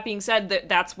 But that being said,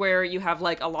 that's where you have,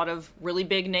 like, a lot of really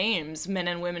big names, men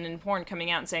and women in porn,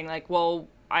 coming out and saying, like, well,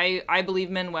 I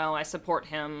believe Manuel, I support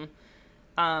him.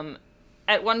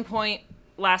 At one point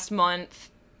last month,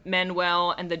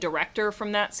 Manuel and the director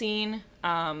from that scene,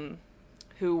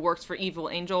 who works for Evil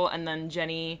Angel, and then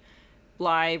Jenny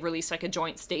Bly released like a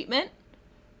joint statement,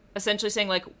 essentially saying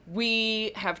like,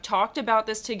 we have talked about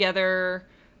this together,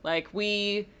 like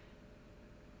I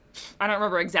don't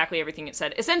remember exactly everything it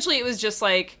said. Essentially, it was just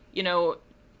like, you know,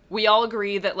 we all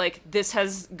agree that like this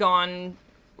has gone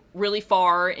really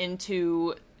far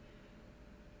into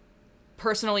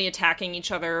personally attacking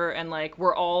each other, and like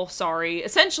we're all sorry.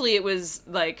 Essentially, it was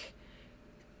like,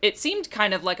 it seemed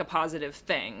kind of like a positive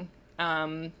thing,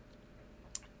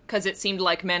 because it seemed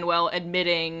like Manuel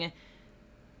admitting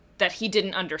that he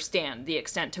didn't understand the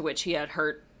extent to which he had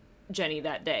hurt Jenny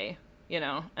that day, you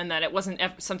know, and that it wasn't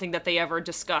something that they ever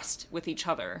discussed with each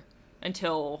other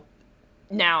until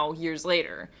now, years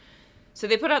later. So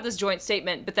they put out this joint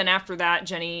statement, but then after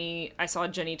that, I saw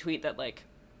Jenny tweet that like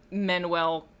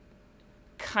Manuel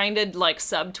kind of like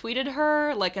subtweeted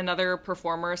her, like another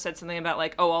performer said something about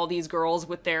like, oh, all these girls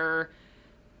with their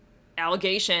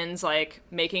allegations, like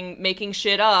making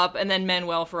shit up, and then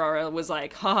Manuel Ferrara was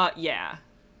like, haha, yeah,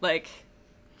 like,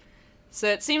 so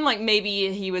it seemed like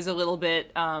maybe he was a little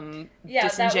bit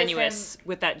disingenuous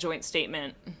with that joint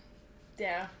statement.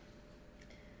 Yeah.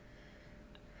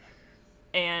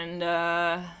 And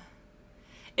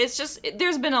it's just,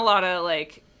 there's been a lot of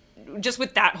like, just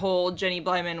with that whole Jenny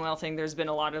Bly Manuel thing, there's been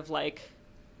a lot of like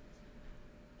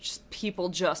just people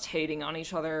just hating on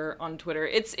each other on Twitter.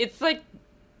 It's like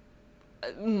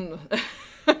It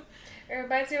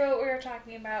reminds me of what we were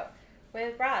talking about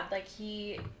with Rod. Like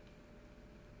he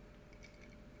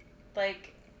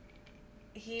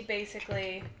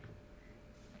basically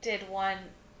did one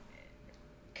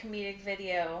comedic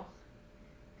video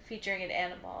featuring an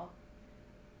animal,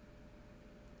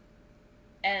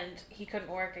 and he couldn't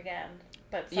work again.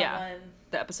 But someone... Yeah,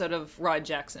 the episode of Rod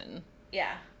Jackson.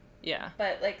 Yeah. Yeah.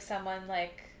 But, like, someone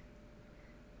like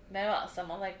Manuel,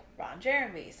 someone like Ron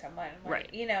Jeremy, someone like, right.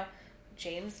 you know,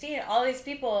 James Dean, all these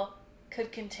people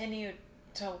could continue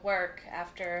to work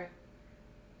after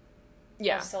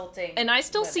assaulting and I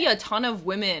still women. see a ton of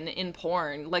women in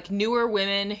porn, like newer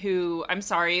women who, I'm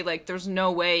sorry, like there's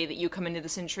no way that you come into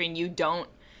this industry and you don't,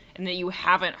 and that you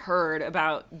haven't heard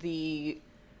about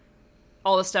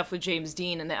all the stuff with James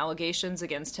Dean and the allegations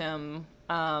against him,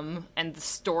 and the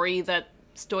story that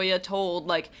Stoya told.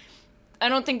 Like, I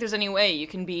don't think there's any way you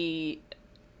can be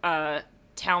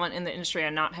talent in the industry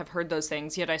and not have heard those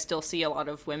things, yet I still see a lot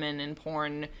of women in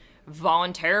porn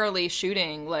voluntarily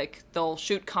shooting, like, they'll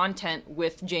shoot content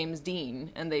with James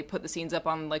Dean, and they put the scenes up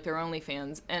on, like, their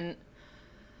OnlyFans, and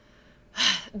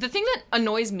the thing that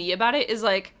annoys me about it is,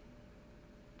 like,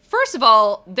 first of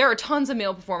all, there are tons of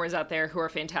male performers out there who are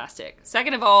fantastic.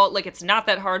 Second of all, like, it's not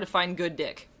that hard to find good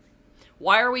dick.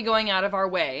 Why are we going out of our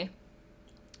way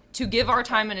to give our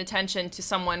time and attention to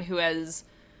someone who has...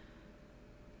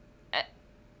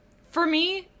 For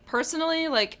me, personally,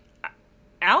 like,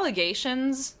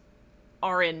 allegations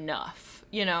are enough.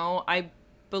 You know, I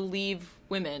believe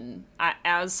women.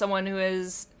 As someone who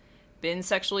has been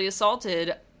sexually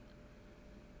assaulted,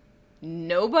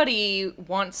 nobody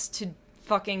wants to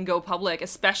fucking go public,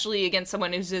 especially against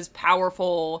someone who's as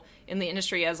powerful in the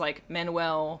industry as, like,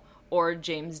 Manuel or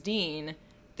James Dean.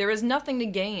 There is nothing to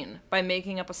gain by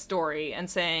making up a story and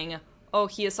saying, oh,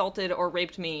 he assaulted or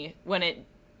raped me, when it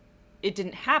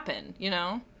didn't happen, you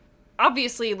know?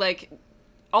 Obviously, like,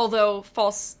 although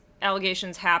false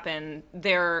allegations happen,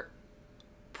 they're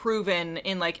proven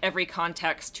in, like, every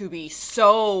context to be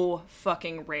so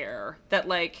fucking rare that,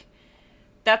 like,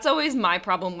 that's always my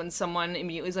problem when someone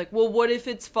immediately is like, well, what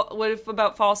if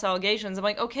about false allegations? I'm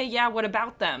like, okay, yeah, what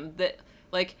about them? That,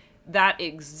 like, that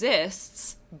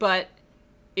exists, but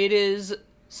it is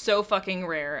so fucking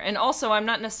rare. And also, I'm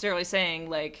not necessarily saying,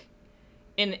 like,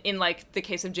 in like, the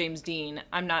case of James Dean,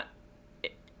 I'm not...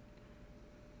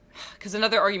 Because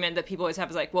another argument that people always have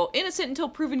is like, well, innocent until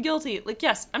proven guilty. Like,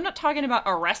 yes, I'm not talking about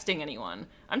arresting anyone.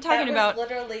 I'm talking about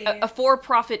literally... a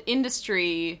for-profit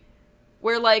industry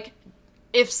where, like,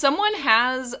 if someone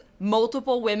has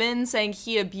multiple women saying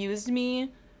he abused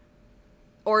me,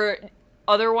 or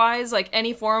otherwise, like,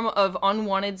 any form of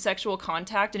unwanted sexual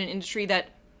contact in an industry that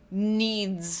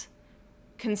needs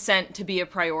consent to be a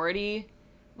priority,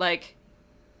 like,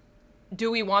 do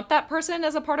we want that person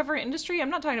as a part of our industry? I'm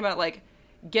not talking about, like,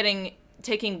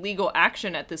 taking legal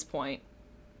action at this point.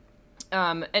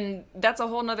 And that's a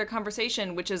whole nother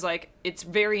conversation, which is, like, it's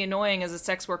very annoying as a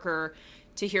sex worker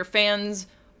to hear fans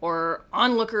or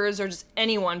onlookers or just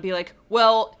anyone be like,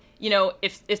 well, you know,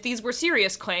 if these were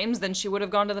serious claims, then she would have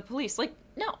gone to the police. Like,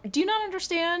 no, do you not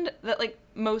understand that, like,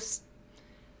 most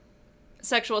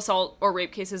sexual assault or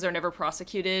rape cases are never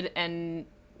prosecuted, and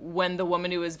when the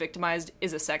woman who is victimized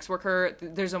is a sex worker,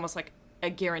 there's almost like a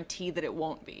guarantee that it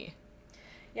won't be.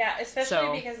 Yeah,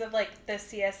 especially because of, like, the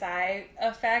CSI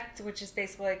effect, which is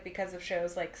basically, like, because of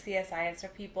shows like CSI and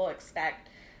stuff, people expect,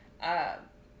 they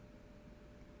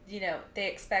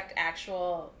expect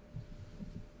actual,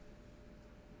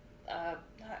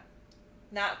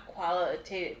 not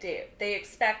qualitative data. They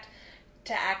expect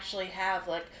to actually have,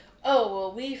 like, oh,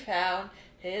 well, we found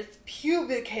his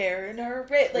pubic hair in her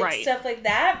rape, like, right. stuff like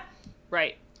that.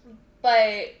 Right.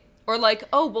 But... Or, like,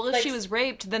 oh, well, if she was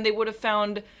raped, then they would have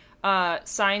found...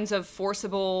 signs of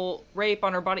forcible rape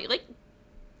on her body. Like,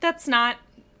 that's not...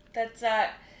 That's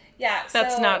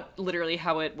not literally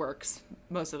how it works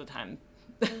most of the time.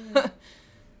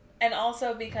 And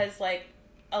also because, like,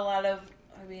 a lot of...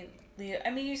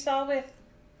 you saw with,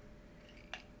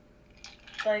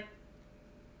 like,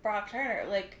 Brock Turner,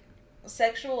 like,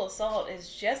 sexual assault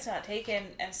is just not taken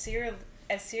as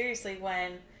seriously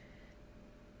when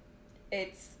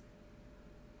it's...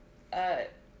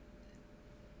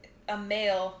 a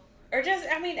male, or just,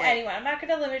 right. anyone. I'm not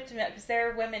going to limit it to men, because there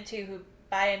are women, too, who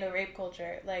buy into rape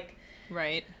culture, like,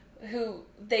 right, who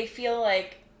they feel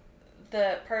like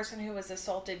the person who was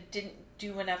assaulted didn't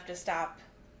do enough to stop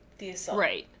the assault.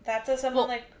 Right. That's how someone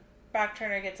like Brock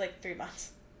Turner gets, like, 3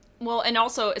 months. Well, and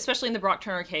also, especially in the Brock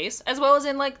Turner case, as well as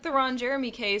in, like, the Ron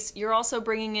Jeremy case, you're also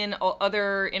bringing in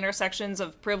other intersections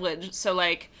of privilege. So,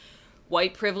 like,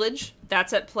 white privilege,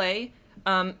 that's at play.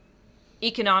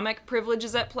 Economic privilege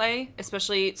is at play,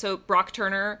 especially, so Brock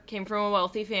Turner came from a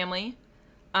wealthy family.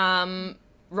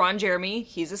 Ron Jeremy,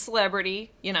 he's a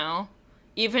celebrity,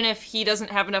 Even if he doesn't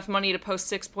have enough money to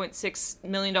post $6.6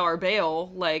 million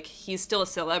bail, like, he's still a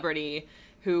celebrity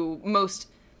who most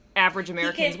average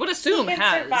Americans would assume has. He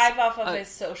can survive off of his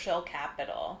social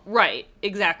capital. Right,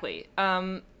 exactly.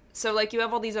 So, like, you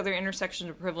have all these other intersections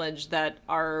of privilege that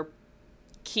are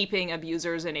keeping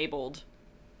abusers enabled.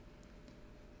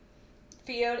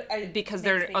 Because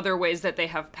there are other ways that they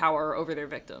have power over their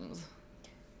victims.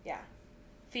 Yeah.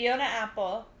 Fiona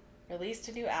Apple released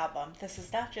a new album. This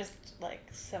is not just, like,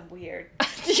 some weird...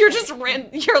 You're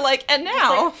like, and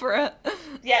now like, for a...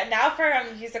 Yeah, now for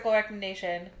a musical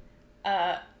recommendation.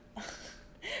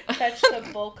 Fetch the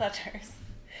Bowl Cutters.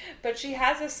 But she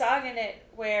has a song in it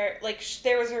where, like,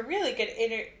 there was a really good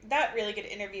not really good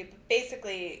interview, but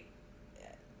basically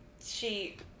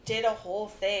she did a whole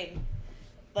thing,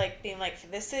 like, being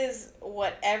like, this is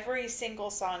what every single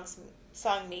song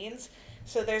means.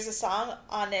 So there's a song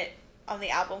on the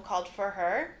album called For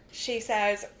Her. She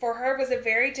says, "For Her was a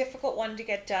very difficult one to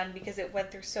get done because it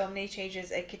went through so many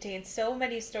changes. It contains so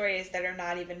many stories that are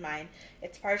not even mine.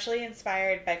 It's partially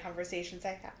inspired by conversations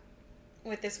I had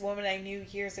with this woman I knew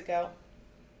years ago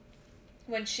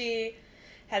when she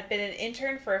had been an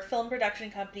intern for a film production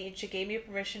company, and she gave me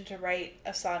permission to write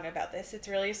a song about this. It's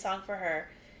really a song for her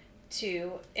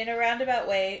to, in a roundabout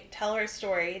way, tell her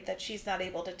story that she's not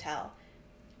able to tell."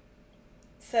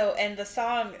 So, and the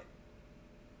song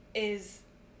is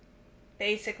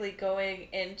basically going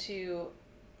into,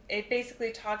 it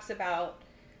basically talks about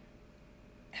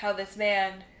how this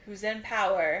man who's in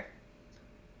power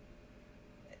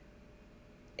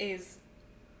is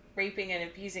raping and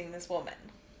abusing this woman.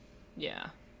 Yeah.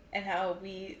 And how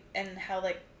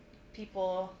like,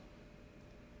 people,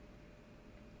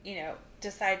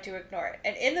 decide to ignore it.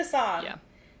 And in the song,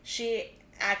 she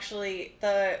actually,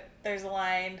 there's a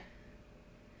line,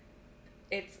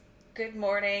 it's, good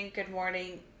morning,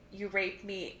 you raped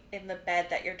me in the bed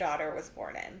that your daughter was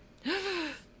born in.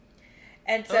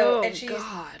 And so, and she's,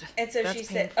 God. And so That's she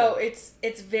painful. said,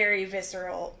 it's very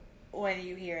visceral when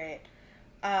you hear it.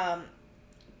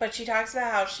 But she talks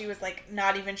about how she was, like,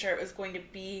 not even sure it was going to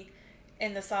be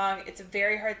in the song. It's a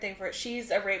very hard thing for her. She's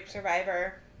a rape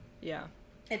survivor. Yeah.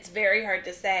 It's very hard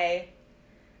to say.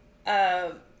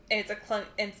 But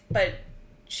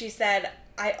she said,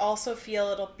 I also feel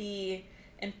it'll be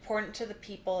important to the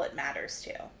people it matters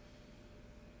to.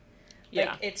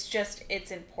 Yeah. Like,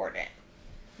 it's important.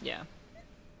 Yeah.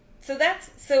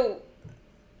 So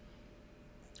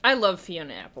I love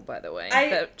Fiona Apple, by the way.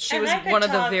 She was one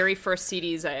of the very first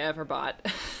CDs I ever bought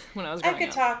when I was growing up. I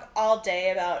could talk all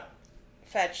day about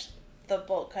Fetch the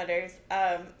Bolt Cutters.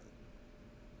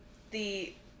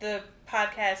 The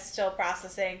podcast, Still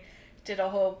Processing, did a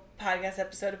whole podcast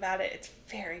episode about it. It's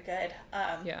very good.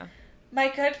 Yeah. My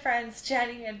good friends,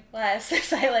 Jenny and Wes,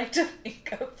 as I like to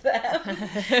think of them.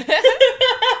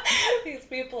 These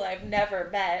people I've never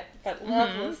met, but love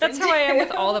listening to. That's how I am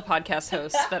with all the podcast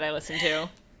hosts that I listen to.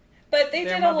 But they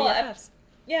did a whole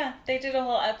they did a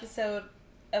whole episode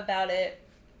about it.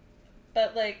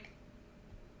 But, like,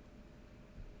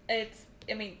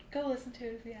 go listen to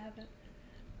it if you haven't.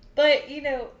 But,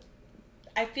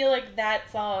 I feel like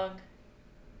that song,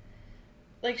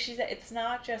 like she said, it's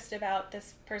not just about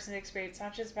this person's experience, it's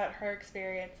not just about her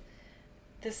experience.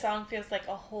 This song feels like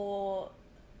a whole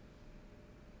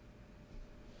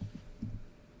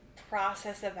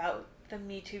process about the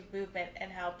Me Too movement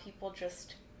and how people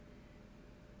just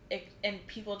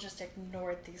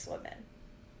ignored these women.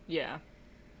 Yeah.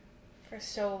 For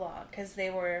so long, because they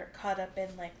were caught up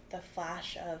in, like, the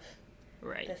flash of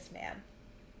this man.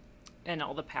 And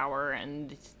all the power,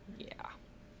 and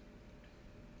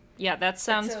yeah, that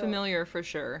sounds familiar for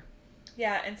sure.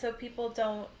 Yeah, and so people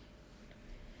don't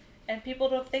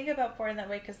think about porn that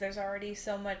way because there's already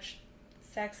so much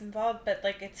sex involved, but,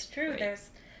 like, it's true.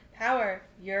 There's power.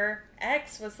 Your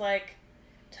ex was, like,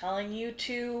 telling you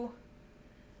to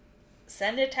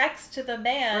send a text to the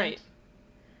man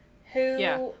who...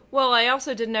 Yeah. Well, I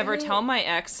also did never tell my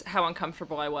ex how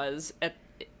uncomfortable I was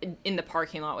in the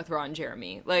parking lot with Ron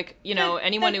Jeremy. Like,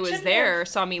 anyone who was there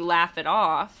saw me laugh it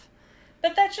off.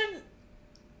 But that shouldn't...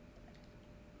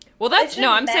 Well,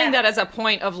 I'm saying that as a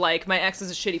point of, like, my ex is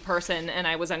a shitty person and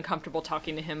I was uncomfortable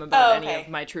talking to him about any of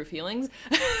my true feelings.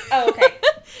 Oh, okay.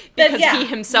 Because he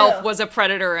himself was a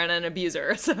predator and an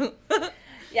abuser, so...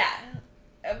 Yeah.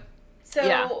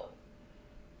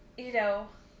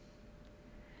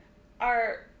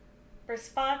 Our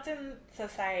response in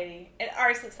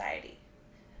our society,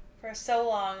 for so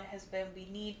long has been we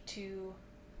need to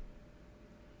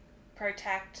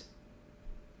protect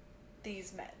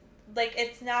these men. Like,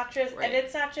 it's not just, and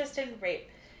it's not just in rape.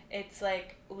 It's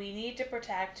like, we need to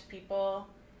protect people,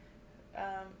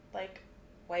 like,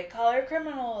 white-collar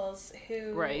criminals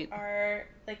who are,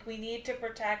 like, we need to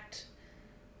protect,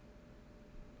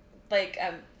 like,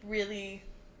 really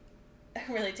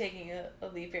taking a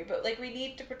leap here, but, like, we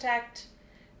need to protect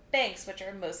banks, which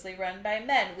are mostly run by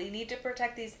men. We need to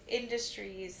protect these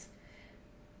industries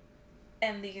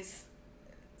and these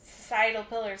societal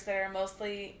pillars that are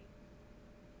mostly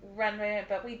run by men,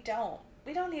 but we don't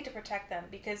need to protect them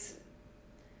because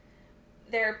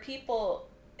there are people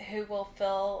who will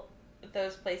fill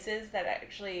those places that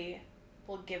actually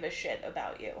will give a shit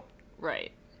about you.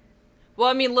 Right. Well,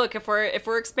 I mean, look, if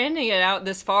we're expanding it out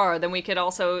this far, then we could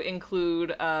also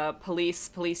include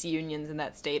police unions in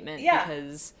that statement. Yeah.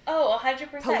 Because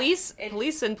 100%. Police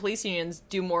and police unions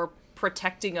do more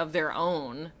protecting of their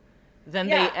own than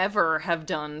they ever have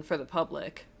done for the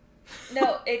public.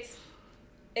 No, it's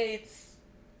police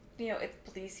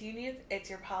unions, it's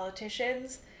your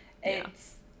politicians,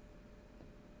 it's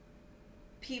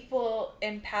people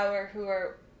in power who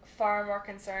are far more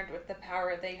concerned with the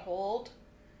power they hold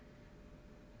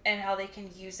and how they can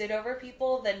use it over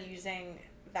people than using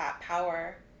that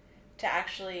power to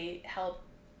actually help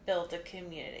build a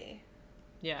community.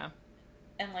 Yeah.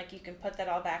 And, like, you can put that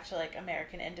all back to, like,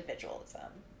 American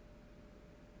individualism.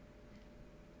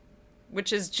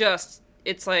 Which is just,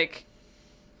 it's like,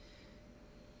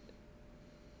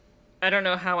 I don't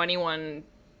know how anyone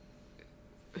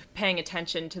paying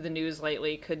attention to the news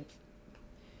lately could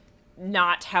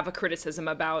not have a criticism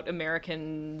about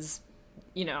Americans,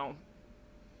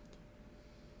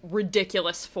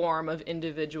 ridiculous form of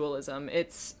individualism.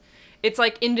 It's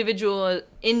like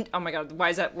oh my god, why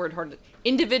is that word hard?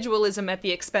 Individualism at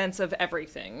the expense of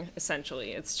everything,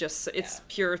 essentially. It's just, it's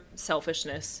pure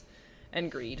selfishness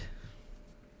and greed.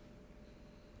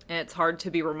 And it's hard to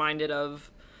be reminded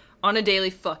of on a daily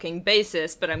fucking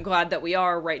basis, but I'm glad that we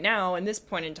are right now in this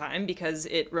point in time because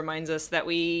it reminds us that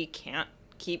we can't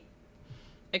keep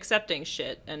accepting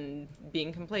shit and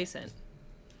being complacent.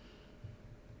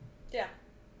 Yeah.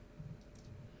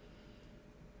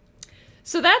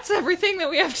 So that's everything that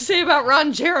we have to say about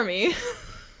Ron Jeremy.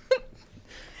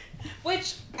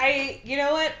 Which, you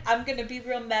know what? I'm going to be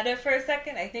real meta for a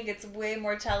second. I think it's way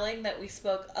more telling that we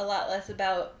spoke a lot less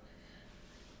about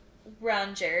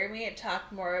Ron Jeremy and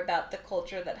talked more about the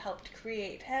culture that helped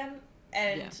create him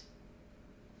and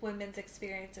women's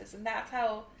experiences. And that's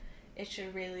how it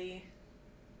should really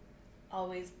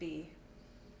always be.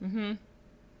 Mm-hmm.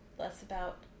 Less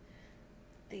about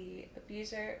the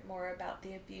abuser, more about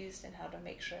the abused and how to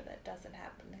make sure that doesn't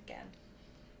happen again.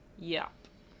 Yeah.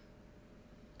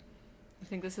 I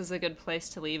think this is a good place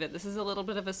to leave it. This is a little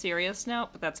bit of a serious note,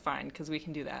 but that's fine because we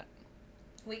can do that.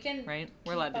 We can. Right?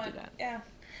 We're allowed to do that. Yeah.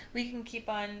 We can keep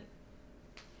on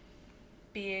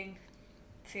being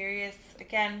serious.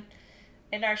 Again,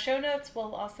 in our show notes,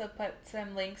 we'll also put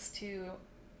some links to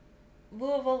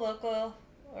Louisville local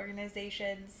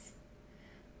organizations.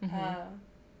 Mm-hmm.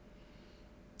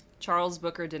 Charles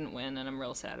Booker didn't win, and I'm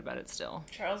real sad about it still.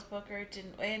 Charles Booker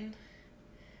didn't win,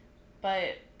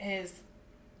 but his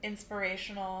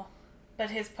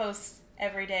posts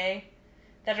every day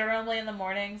that are only in the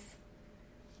mornings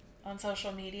on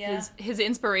social media. His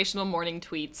inspirational morning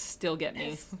tweets still get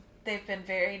me. They've been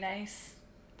very nice.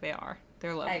 They are.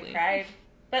 They're lovely. I cried.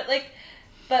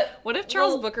 But what if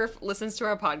Charles Booker listens to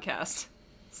our podcast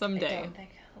someday? I don't think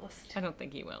he'll listen to it. I don't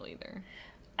think he will either.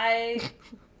 And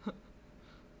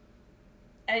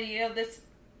this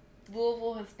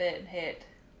Louisville has been hit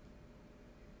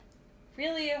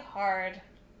really hard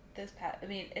this past. I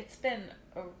mean, it's been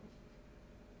a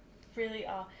really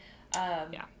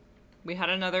yeah. We had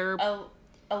another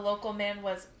a local man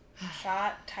was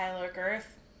shot, Tyler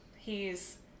Girth.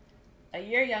 He's a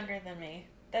year younger than me.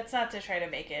 That's not to try to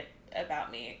make it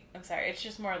about me. I'm sorry. It's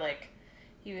just more like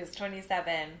he was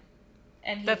 27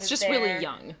 and that's just there. Really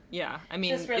young. Yeah. I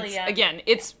mean, just really young. Again,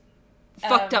 it's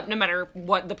fucked up no matter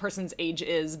what the person's age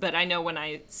is, but I know when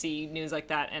I see news like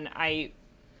that and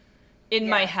in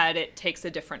my head it takes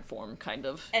a different form kind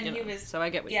of. And he was so I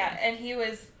get what you mean. And he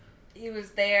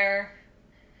was there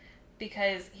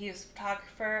because he was a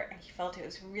photographer and he felt it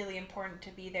was really important to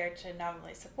be there to not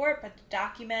only support but to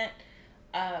document.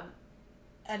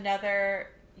 Another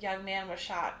young man was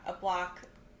shot a block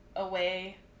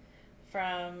away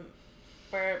from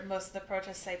where most of the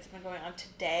protest sites have been going on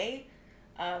today.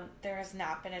 There has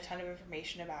not been a ton of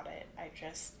information about it.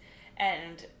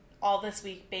 And all this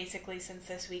week, basically since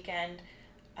this weekend,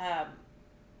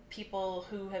 people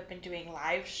who have been doing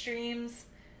live streams,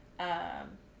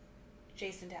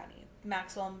 Jason Downey,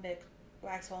 Maxwell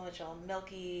Mitchell,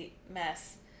 Milky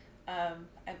Mess,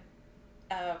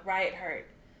 Riot Heart.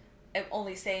 I'm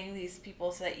only saying these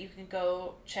people so that you can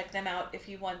go check them out if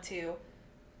you want to.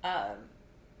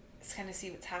 Just kind of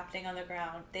see what's happening on the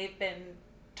ground. They've been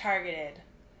targeted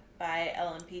by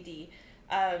LMPD.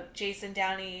 Jason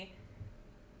Downey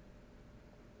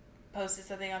posted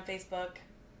something on Facebook.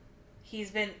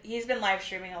 He's been live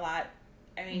streaming a lot.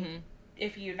 I mean,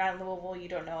 if you're not in Louisville, you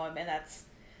don't know him, and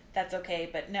that's okay.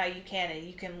 But now you can, and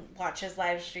you can watch his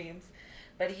live streams.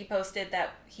 But he posted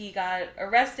that he got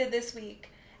arrested this week,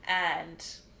 and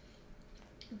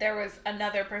there was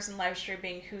another person live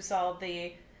streaming who saw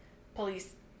the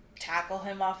police tackle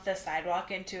him off the sidewalk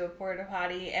into a porta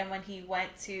potty, and when he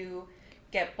went to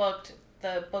get booked,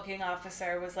 the booking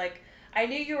officer was like, I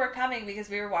knew you were coming because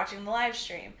we were watching the live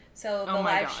stream. So the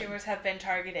live streamers have been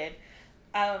targeted.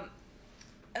 What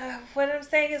I'm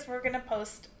saying is we're going to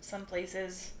post some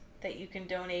places that you can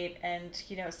donate, and,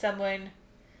 someone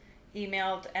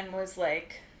emailed and was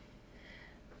like,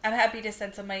 I'm happy to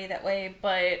send some money that way,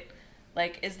 but,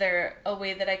 is there a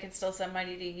way that I can still send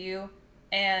money to you?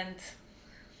 And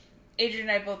Adrian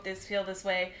and I both feel this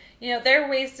way. There are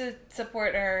ways to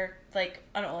support her,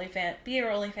 on OnlyFans. Be an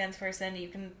OnlyFans person, you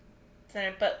can send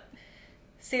it, but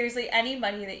seriously, any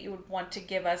money that you would want to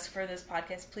give us for this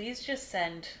podcast, please just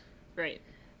send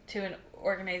to an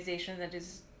organization that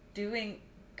is doing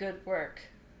good work.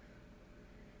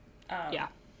 Yeah.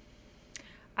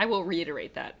 I will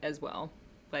reiterate that as well.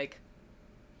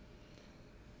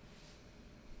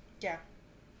 Yeah.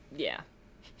 Yeah.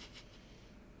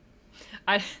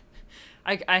 I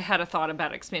had a thought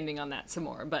about expanding on that some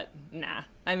more, but nah.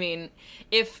 I mean,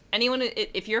 if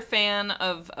you're a fan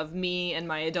of me and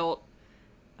my adult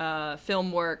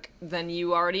film work, then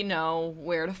you already know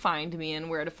where to find me and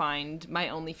where to find my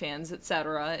OnlyFans,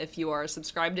 etc. If you are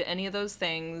subscribed to any of those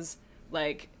things,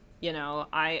 I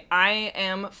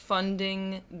am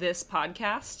funding this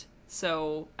podcast.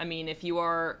 So, I mean, if you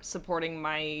are supporting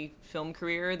my film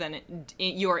career, then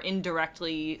you are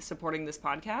indirectly supporting this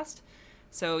podcast.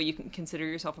 So you can consider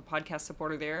yourself a podcast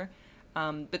supporter there.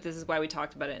 But this is why we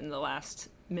talked about it in the last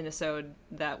Minisode,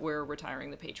 that we're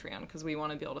retiring the Patreon, because we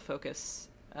want to be able to focus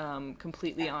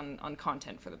completely on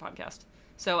content for the podcast.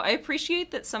 So I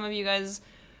appreciate that some of you guys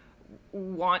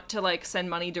want to send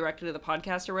money directly to the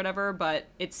podcast or whatever, but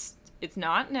it's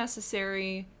not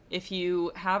necessary. If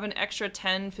you have an extra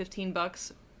 $10, $15,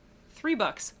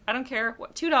 $3, I don't care,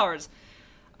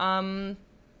 $2,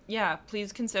 yeah,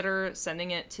 please consider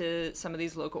sending it to some of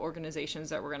these local organizations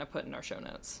that we're going to put in our show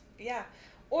notes. Yeah.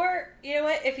 Or, you know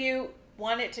what, if you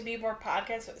want it to be more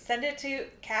podcast, send it to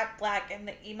Kat Black in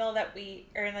the email that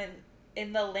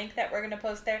in the link that we're going to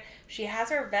post there. She has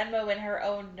her Venmo in her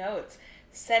own notes.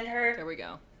 Send her there we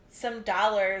go. some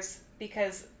dollars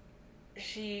because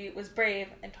she was brave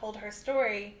and told her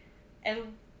story, and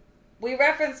we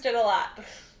referenced it a lot.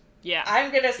 Yeah.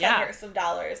 I'm going to send her some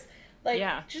dollars.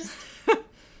 Just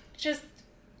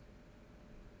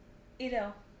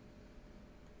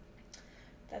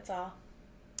that's all.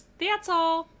 That's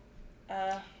all.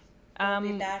 We'll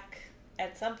be back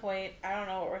at some point. I don't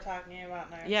know what we're talking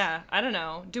about next. Yeah, I don't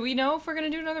know. Do we know if we're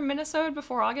going to do another Minisode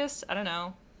before August? I don't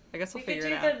know. I guess we'll figure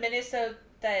it out. We could do the Minisode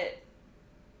that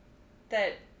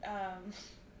that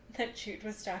that Jude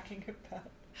was talking about.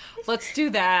 Let's do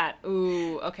that.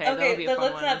 Ooh, okay, that'll be a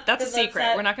fun one. That's a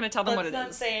secret. We're not going to tell them what it is. Let's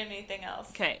not say anything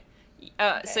else. Okay.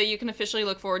 So you can officially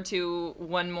look forward to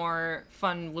one more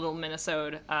fun little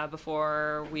Minisode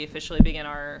before we officially begin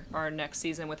our next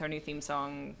season with our new theme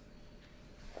song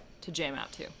to jam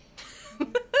out to.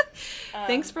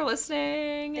 Thanks for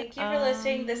listening. Thank you for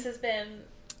listening. This has been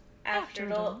After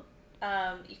Adult.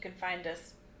 You can find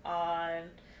us on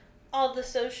all the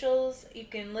socials. You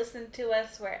can listen to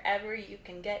us wherever you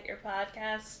can get your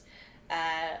podcasts.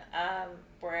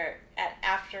 We're at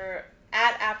After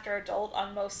Adult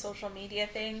on most social media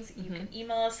things. You can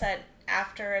email us at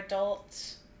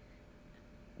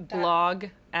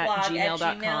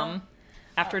afteradultblog@gmail.com.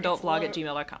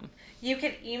 Afteradultblog@gmail.com. You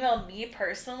can email me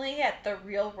personally at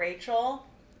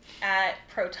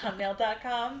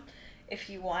therealrachel@protonmail.com if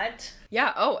you want.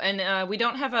 Yeah, and we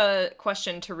don't have a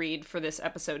question to read for this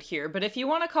episode here, but if you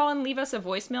want to call and leave us a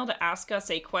voicemail to ask us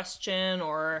a question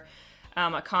or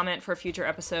a comment for a future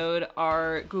episode,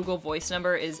 our Google Voice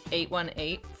number is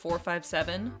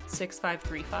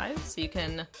 818-457-6535, so you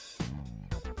can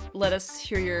let us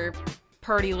hear your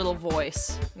purty little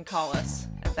voice and call us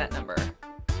at that number.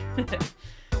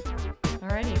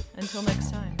 Alrighty, until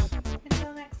next time.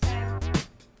 Until next time.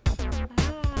 Bye.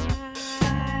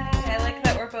 I like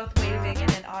that we're both waving in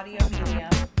an audio medium.